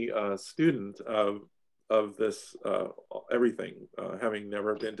only a student of this everything, having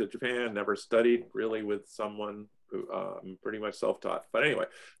never been to Japan, never studied really with someone who I'm pretty much self-taught. But anyway,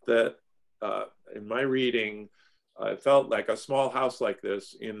 in my reading, I felt like a small house like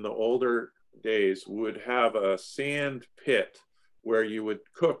this in the older days would have a sand pit where you would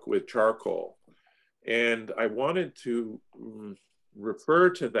cook with charcoal. And I wanted to refer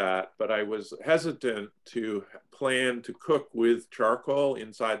to that, but I was hesitant to plan to cook with charcoal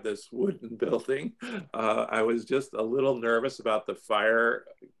inside this wooden building. I was just a little nervous about the fire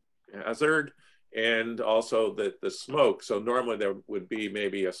hazard and also the smoke. So normally there would be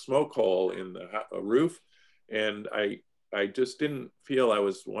maybe a smoke hole in the roof. And I just didn't feel I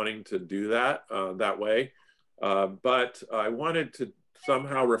was wanting to do that that way. But I wanted to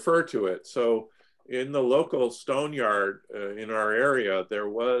somehow refer to it. So in the local stone yard in our area, there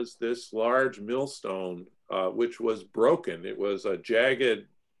was this large millstone, which was broken. It was a jagged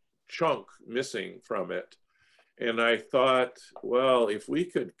chunk missing from it. And I thought, well, if we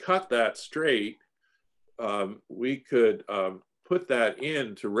could cut that straight, we could put that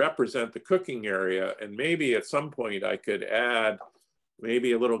in to represent the cooking area. And maybe at some point I could add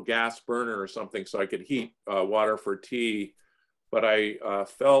maybe a little gas burner or something so I could heat water for tea. But I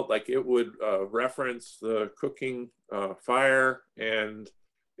felt like it would reference the cooking fire. And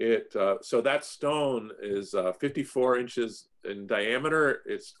so that stone is 54 inches in diameter.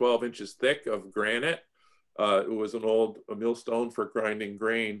 It's 12 inches thick of granite. It was an old millstone for grinding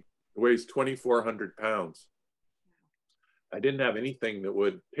grain. It weighs 2,400 pounds. I didn't have anything that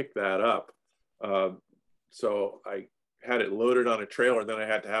would pick that up. So I had it loaded on a trailer. Then I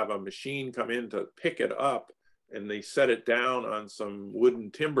had to have a machine come in to pick it up. And they set it down on some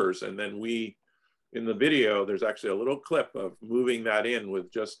wooden timbers. And then in the video, there's actually a little clip of moving that in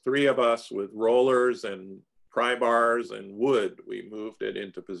with just 3 of us with rollers and pry bars and wood. We moved it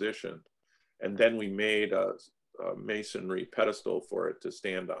into position. And then we made a masonry pedestal for it to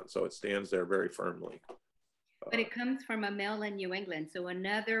stand on. So it stands there very firmly. But it comes from a mill in New England. So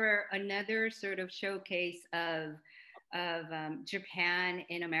another sort of showcase of Japan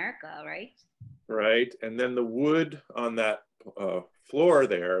in America, right? Right. And then the wood on that floor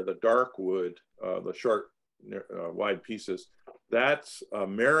there, the dark wood, the short, wide pieces, that's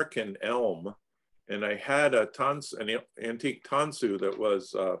American elm. And I had an antique tansu that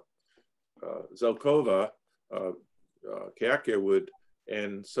was Zelkova, Keake wood.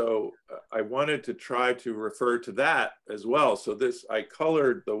 And so I wanted to try to refer to that as well. So I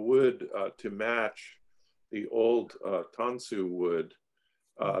colored the wood to match the old tansu wood.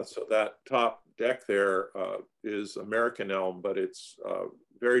 So that top deck there is American elm, but it's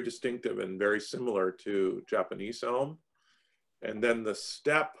very distinctive and very similar to Japanese elm. And then the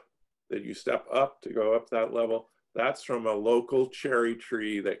step that you step up to go up that level, that's from a local cherry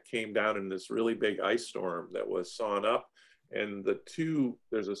tree that came down in this really big ice storm that was sawn up. and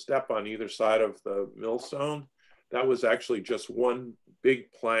there's a step on either side of the millstone. That was actually just one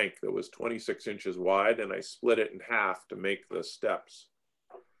big plank that was 26 inches wide, and I split it in half to make the steps.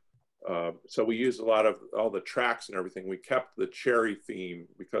 So we used a lot of all the tracks and everything. We kept the cherry theme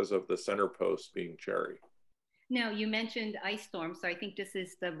because of the center post being cherry. Now, you mentioned ice storm, so I think this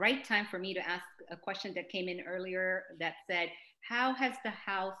is the right time for me to ask a question that came in earlier that said, how has the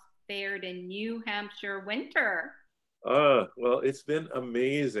house fared in New Hampshire winter? Well, it's been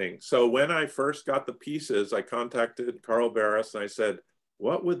amazing. So when I first got the pieces, I contacted Carl Barris and I said,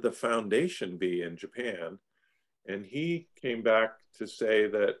 what would the foundation be in Japan? And he came back to say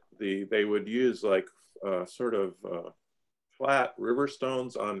that they would use like sort of flat river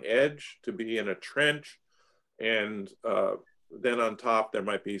stones on edge to be in a trench. And then on top, there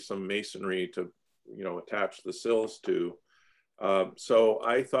might be some masonry to, attach the sills to. So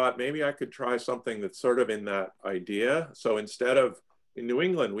I thought maybe I could try something that's sort of in that idea. So instead of, in New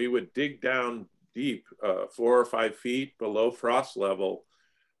England, we would dig down deep, 4 or 5 feet below frost level,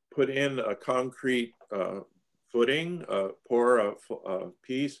 put in a concrete footing, pour a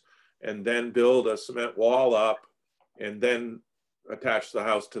piece, and then build a cement wall up and then attach the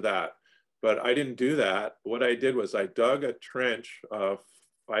house to that. But I didn't do that. What I did was I dug a trench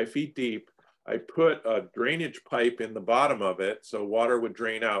 5 feet deep. I put a drainage pipe in the bottom of it so water would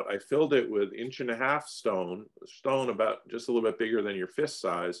drain out. I filled it with 1.5 inch stone about just a little bit bigger than your fist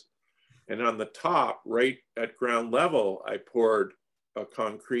size. And on the top, right at ground level, I poured a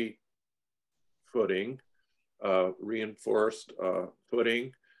concrete footing, reinforced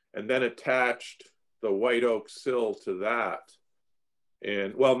footing, and then attached the white oak sill to that.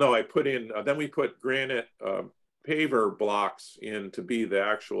 And well, no, I put in, then we put granite paver blocks in to be the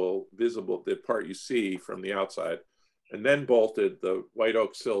actual visible, the part you see from the outside, and then bolted the white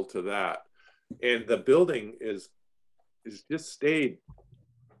oak sill to that. And the building is just stayed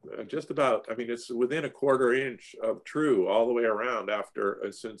just about, I mean, it's within 1/4 inch of true all the way around after,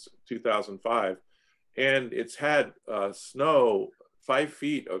 since 2005. And it's had snow, 5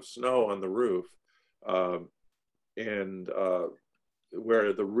 feet of snow on the roof. And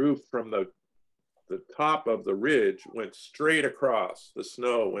where the roof from the top of the ridge went straight across, the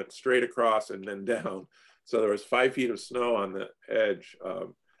snow went straight across and then down. So there was 5 feet of snow on the edge,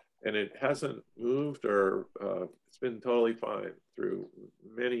 and it hasn't moved, or it's been totally fine through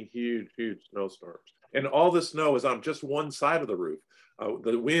many huge snowstorms. And all the snow is on just one side of the roof.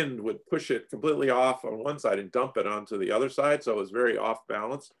 The wind would push it completely off on one side and dump it onto the other side. So it was very off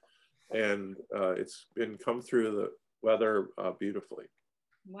balance. And it's been come through the weather beautifully.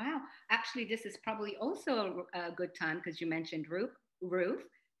 Wow. Actually, this is probably also a good time because you mentioned roof.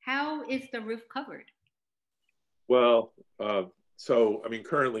 How is the roof covered? Well, so, I mean,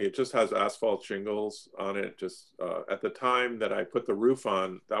 currently it just has asphalt shingles on it. Just at the time that I put the roof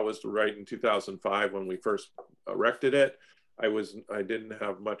on, that was right in 2005 when we first erected it. I didn't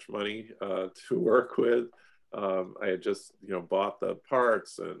have much money to work with. I had just, bought the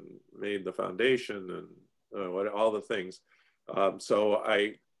parts and made the foundation and all the things. So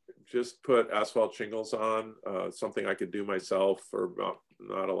I just put asphalt shingles on, something I could do myself for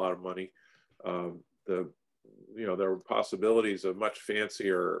not a lot of money. There were possibilities of much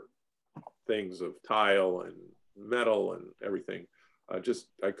fancier things of tile and metal and everything.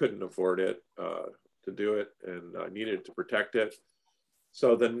 I couldn't afford it to do it, and I needed to protect it.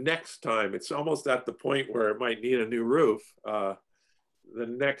 So the next time, it's almost at the point where it might need a new roof. The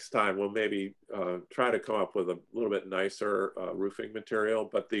next time we'll maybe try to come up with a little bit nicer roofing material.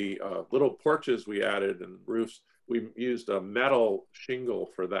 But the little porches we added and roofs, we used a metal shingle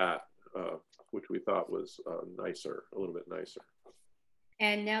for that, which we thought was nicer, a little bit nicer.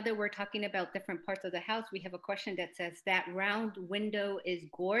 And now that we're talking about different parts of the house, we have a question that says, that round window is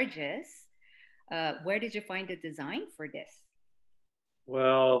gorgeous. Where did you find the design for this?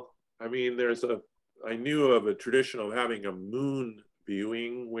 Well, I mean, I knew of a tradition of having a moon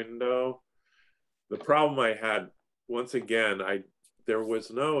viewing window. The problem I had, once again, there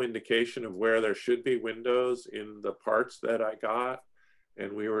was no indication of where there should be windows in the parts that I got.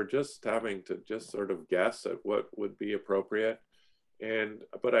 And we were just having to just sort of guess at what would be appropriate.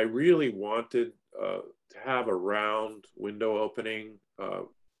 But I really wanted to have a round window opening.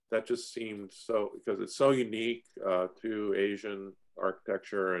 That just seemed so, because it's so unique to Asian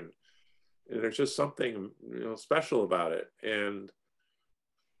architecture, and there's just something special about it. And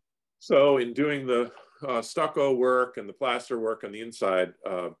so in doing the stucco work and the plaster work on the inside,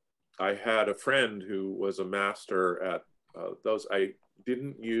 I had a friend who was a master at those. I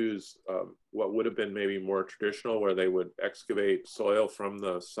didn't use what would have been maybe more traditional, where they would excavate soil from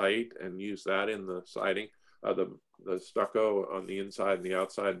the site and use that in the siding. the stucco on the inside and the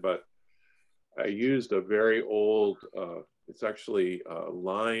outside, but I used a very old, it's actually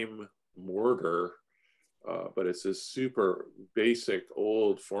lime mortar, but it's this super basic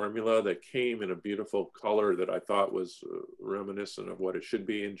old formula that came in a beautiful color that I thought was reminiscent of what it should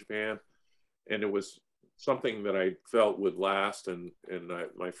be in Japan. And it was something that I felt would last, and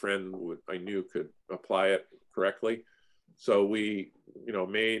my friend I knew could apply it correctly. So we,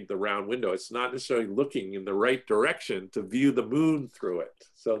 made the round window. It's not necessarily looking in the right direction to view the moon through it.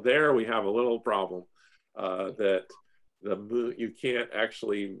 So there we have a little problem, that the moon, you can't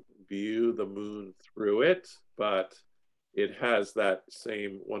actually view the moon through it, but it has that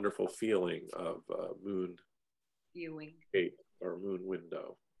same wonderful feeling of moon Viewing. gate or moon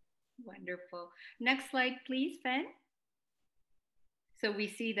window. Wonderful. Next slide, please, Fen. So we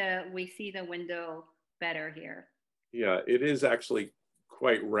see the window better here. Yeah, it is actually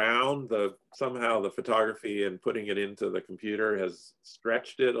quite round. Somehow the photography and putting it into the computer has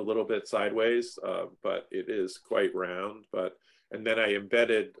stretched it a little bit sideways, but it is quite round. And then I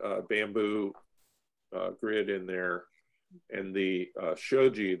embedded bamboo grid in there, and the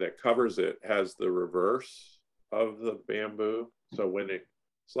shoji that covers it has the reverse of the bamboo. So when it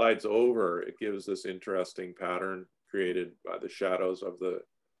slides over, it gives this interesting pattern created by the shadows of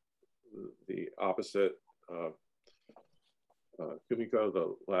the opposite kumiko,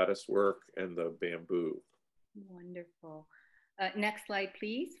 the lattice work, and the bamboo. Wonderful. Next slide,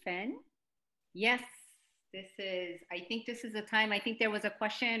 please, Fen. Yes, I think this is a time, I think there was a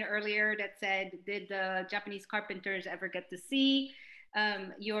question earlier that said, did the Japanese carpenters ever get to see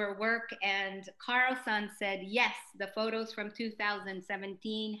your work? And Carl-san said, yes, the photos from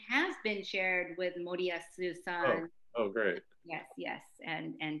 2017 has been shared with Moriyasu-san. Oh, great. Yes,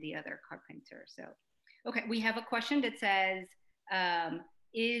 and the other carpenter. So, okay, we have a question that says,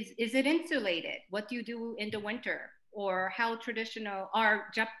 is it insulated? What do you do in the winter? Or how traditional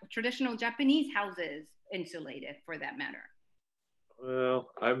Japanese houses insulated, for that matter?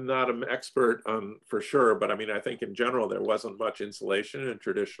 Well, I'm not an expert on for sure, but I mean, I think in general there wasn't much insulation in a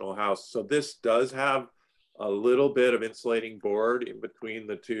traditional house. So this does have a little bit of insulating board in between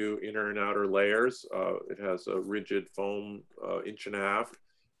the two inner and outer layers. It has a rigid foam 1.5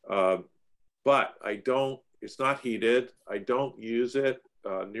 inches, but it's not heated. I don't use it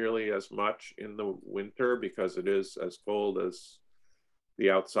nearly as much in the winter because it is as cold as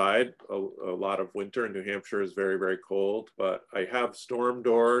the outside. A lot of winter in New Hampshire is very, very cold, but I have storm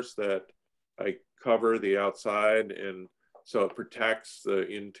doors that I cover the outside, and so it protects the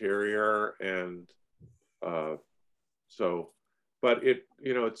interior. And but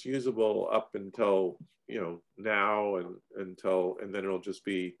it's usable up until, now and then it'll just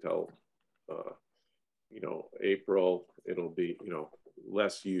be till, April, it'll be,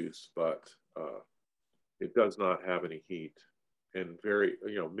 less use, but it does not have any heat and very,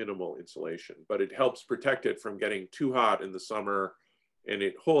 minimal insulation, but it helps protect it from getting too hot in the summer, and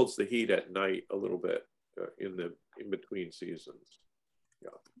it holds the heat at night a little bit in between seasons. Yeah.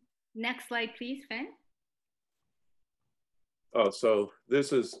 Next slide, please, Fen. Oh, so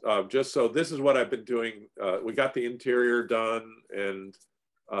this is this is what I've been doing. We got the interior done, and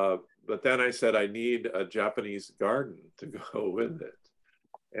but then I said I need a Japanese garden to go with it.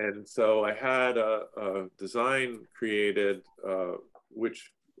 And so I had a design created,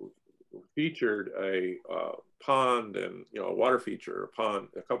 which featured a pond and, a water feature, a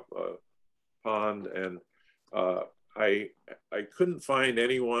pond. And I couldn't find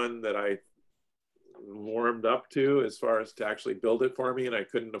anyone that I warmed up to as far as to actually build it for me. And I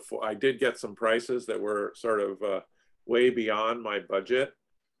couldn't afford, I did get some prices that were sort of way beyond my budget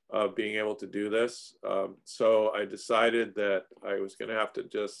of being able to do this. So I decided that I was going to have to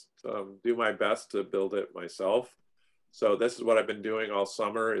just do my best to build it myself. So this is what I've been doing all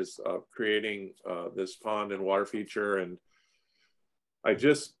summer, is creating this pond and water feature. And I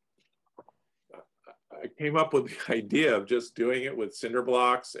came up with the idea of just doing it with cinder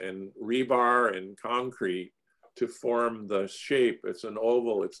blocks and rebar and concrete to form the shape. It's an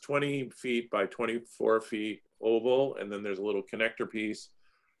oval, it's 20 feet by 24 feet oval. And then there's a little connector piece.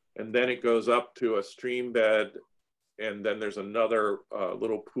 And then it goes up to a stream bed, and then there's another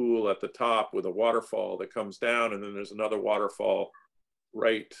little pool at the top with a waterfall that comes down, and then there's another waterfall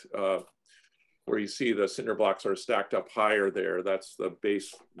right where you see the cinder blocks are stacked up higher there. That's the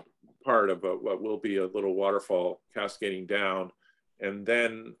base part of what will be a little waterfall cascading down. And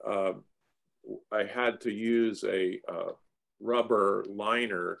then I had to use a rubber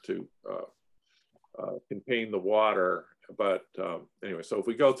liner to contain the water. But anyway, so if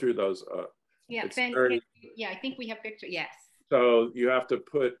we go through those, yeah, Ben, I think we have pictures. Yes, So you have to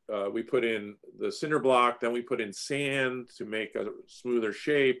put, we put in the cinder block, then we put in sand to make a smoother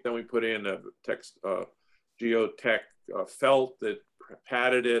shape. Then we put in a geotech felt that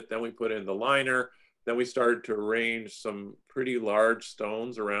padded it. Then we put in the liner. Then we started to arrange some pretty large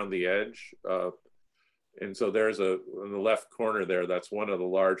stones around the edge. And so there's in the left corner there, that's one of the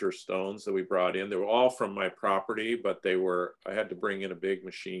larger stones that we brought in. They were all from my property, but I had to bring in a big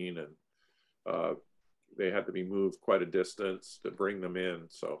machine, and they had to be moved quite a distance to bring them in.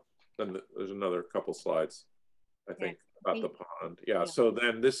 So then there's another couple slides, I think, about the pond. Yeah. So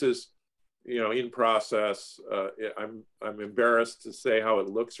then this is, in process. I'm embarrassed to say how it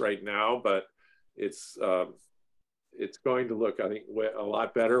looks right now, but it's going to look, I think, a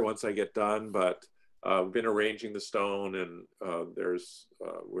lot better once I get done. But I've been arranging the stone, and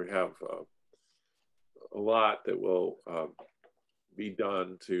we have a lot that will be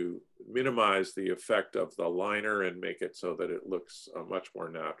done to minimize the effect of the liner and make it so that it looks much more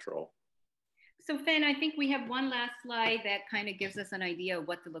natural. So Finn, I think we have one last slide that kind of gives us an idea of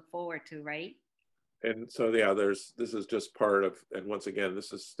what to look forward to, right? And so, yeah, this is just part of, and once again,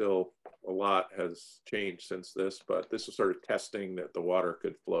 this is still, a lot has changed since this, but this is sort of testing that the water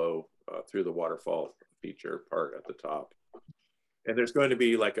could flow through the waterfall feature part at the top. And there's going to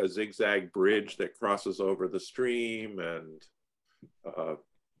be like a zigzag bridge that crosses over the stream, and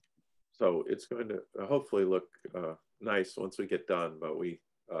so it's going to hopefully look nice once we get done, but we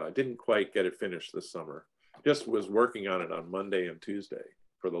didn't quite get it finished this summer. Just was working on it on Monday and Tuesday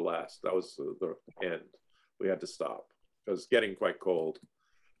for the last, that was the end. We had to stop because it's getting quite cold,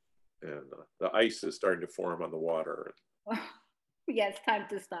 and the ice is starting to form on the water. Yes, time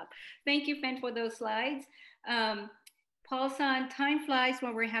to stop. Thank you, Fen, for those slides. Paul-san, time flies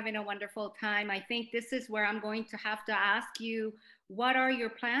when we're having a wonderful time. I think this is where I'm going to have to ask you, what are your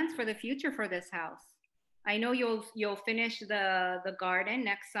plans for the future for this house? I know you'll finish the garden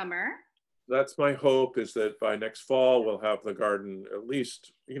next summer. That's my hope, is that by next fall we'll have the garden at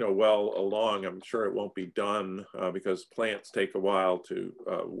least, well along. I'm sure it won't be done because plants take a while to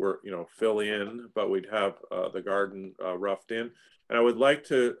work, fill in, but we'd have the garden roughed in. And I would like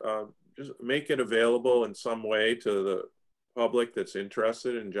to just make it available in some way to the public that's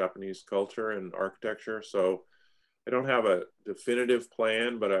interested in Japanese culture and architecture. So I don't have a definitive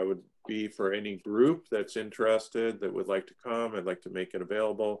plan, but I would be for any group that's interested that would like to come. I'd like to make it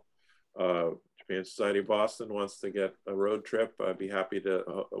available. Japan Society of Boston wants to get a road trip. I'd be happy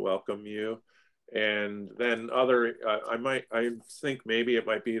to welcome you. And then I think maybe it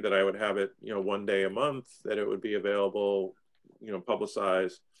might be that I would have it, one day a month, that it would be available,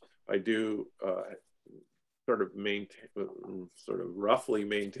 publicized. I do roughly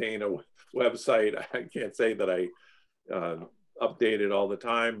maintain a website. I can't say that I update it all the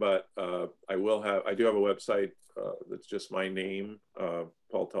time, but I do have a website that's just my name,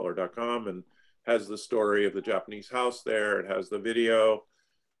 paultuller.com, and has the story of the Japanese house there. It has the video,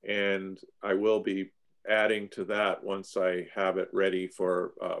 and I will be adding to that once I have it ready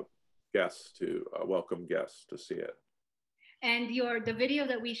for guests to welcome guests to see it. And the video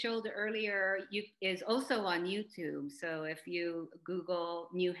that we showed earlier is also on YouTube. So if you Google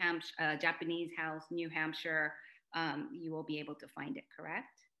New Hampshire, Japanese house, New Hampshire, you will be able to find it,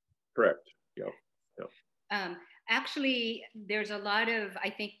 correct? Correct, yeah. Actually, there's I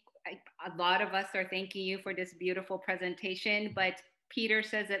think a lot of us are thanking you for this beautiful presentation, but Peter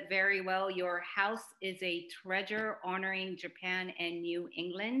says it very well. Your house is a treasure honoring Japan and New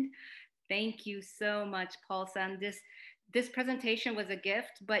England. Thank you so much, Paul-san. This presentation was a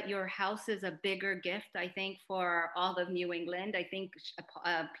gift, but your house is a bigger gift, I think, for all of New England. I think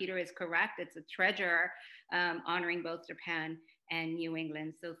Peter is correct. It's a treasure honoring both Japan and New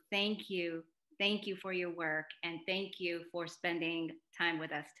England. So thank you. Thank you for your work, and thank you for spending time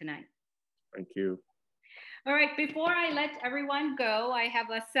with us tonight. Thank you. All right, before I let everyone go, I have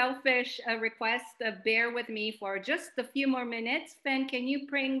a selfish request. Bear with me for just a few more minutes. Fen, can you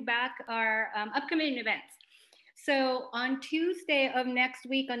bring back our upcoming events? So on Tuesday of next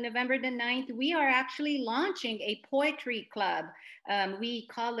week, on November the 9th, we are actually launching a poetry club. We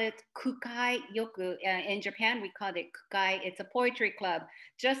call it Kukai Yoku. In Japan, we call it Kukai. It's a poetry club.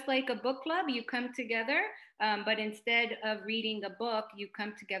 Just like a book club, you come together, but instead of reading a book, you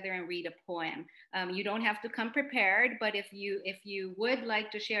come together and read a poem. You don't have to come prepared, but if you would like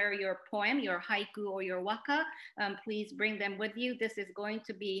to share your poem, your haiku or your waka, please bring them with you. This is going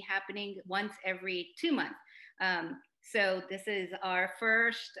to be happening once every 2 months. So this is our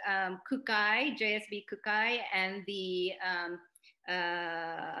first Kukai, JSB Kukai, and the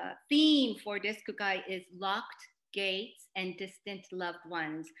theme for this Kukai is locked gates, and distant loved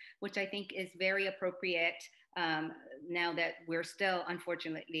ones, which I think is very appropriate um, now that we're still,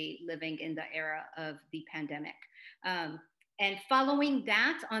 unfortunately, living in the era of the pandemic. Um, and following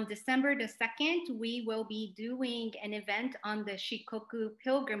that, on December the 2nd, we will be doing an event on the Shikoku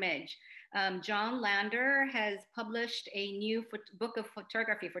pilgrimage. John Lander has published a new book of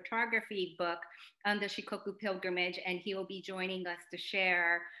photography book on the Shikoku pilgrimage, and he will be joining us to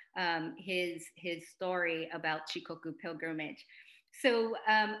share his story about Shikoku pilgrimage. So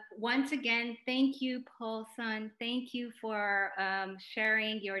once again, thank you, Paul-san. Thank you for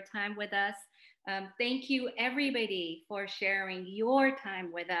sharing your time with us. Thank you, everybody, for sharing your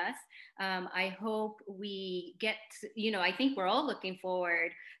time with us. I hope we get, I think we're all looking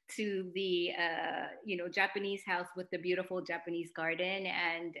forward to the, Japanese house with the beautiful Japanese garden,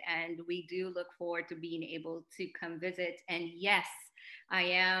 and we do look forward to being able to come visit. And yes, I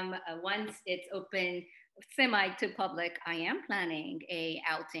am once it's open semi to public, I am planning a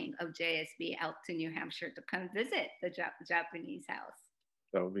outing of JSB out to New Hampshire to come visit the Japanese house.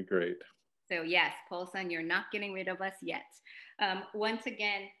 That would be great. So yes, Paul-san, you're not getting rid of us yet. Once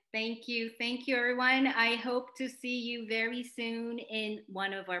again, thank you. Thank you, everyone. I hope to see you very soon in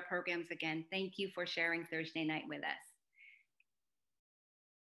one of our programs again. Thank you for sharing Thursday night with us.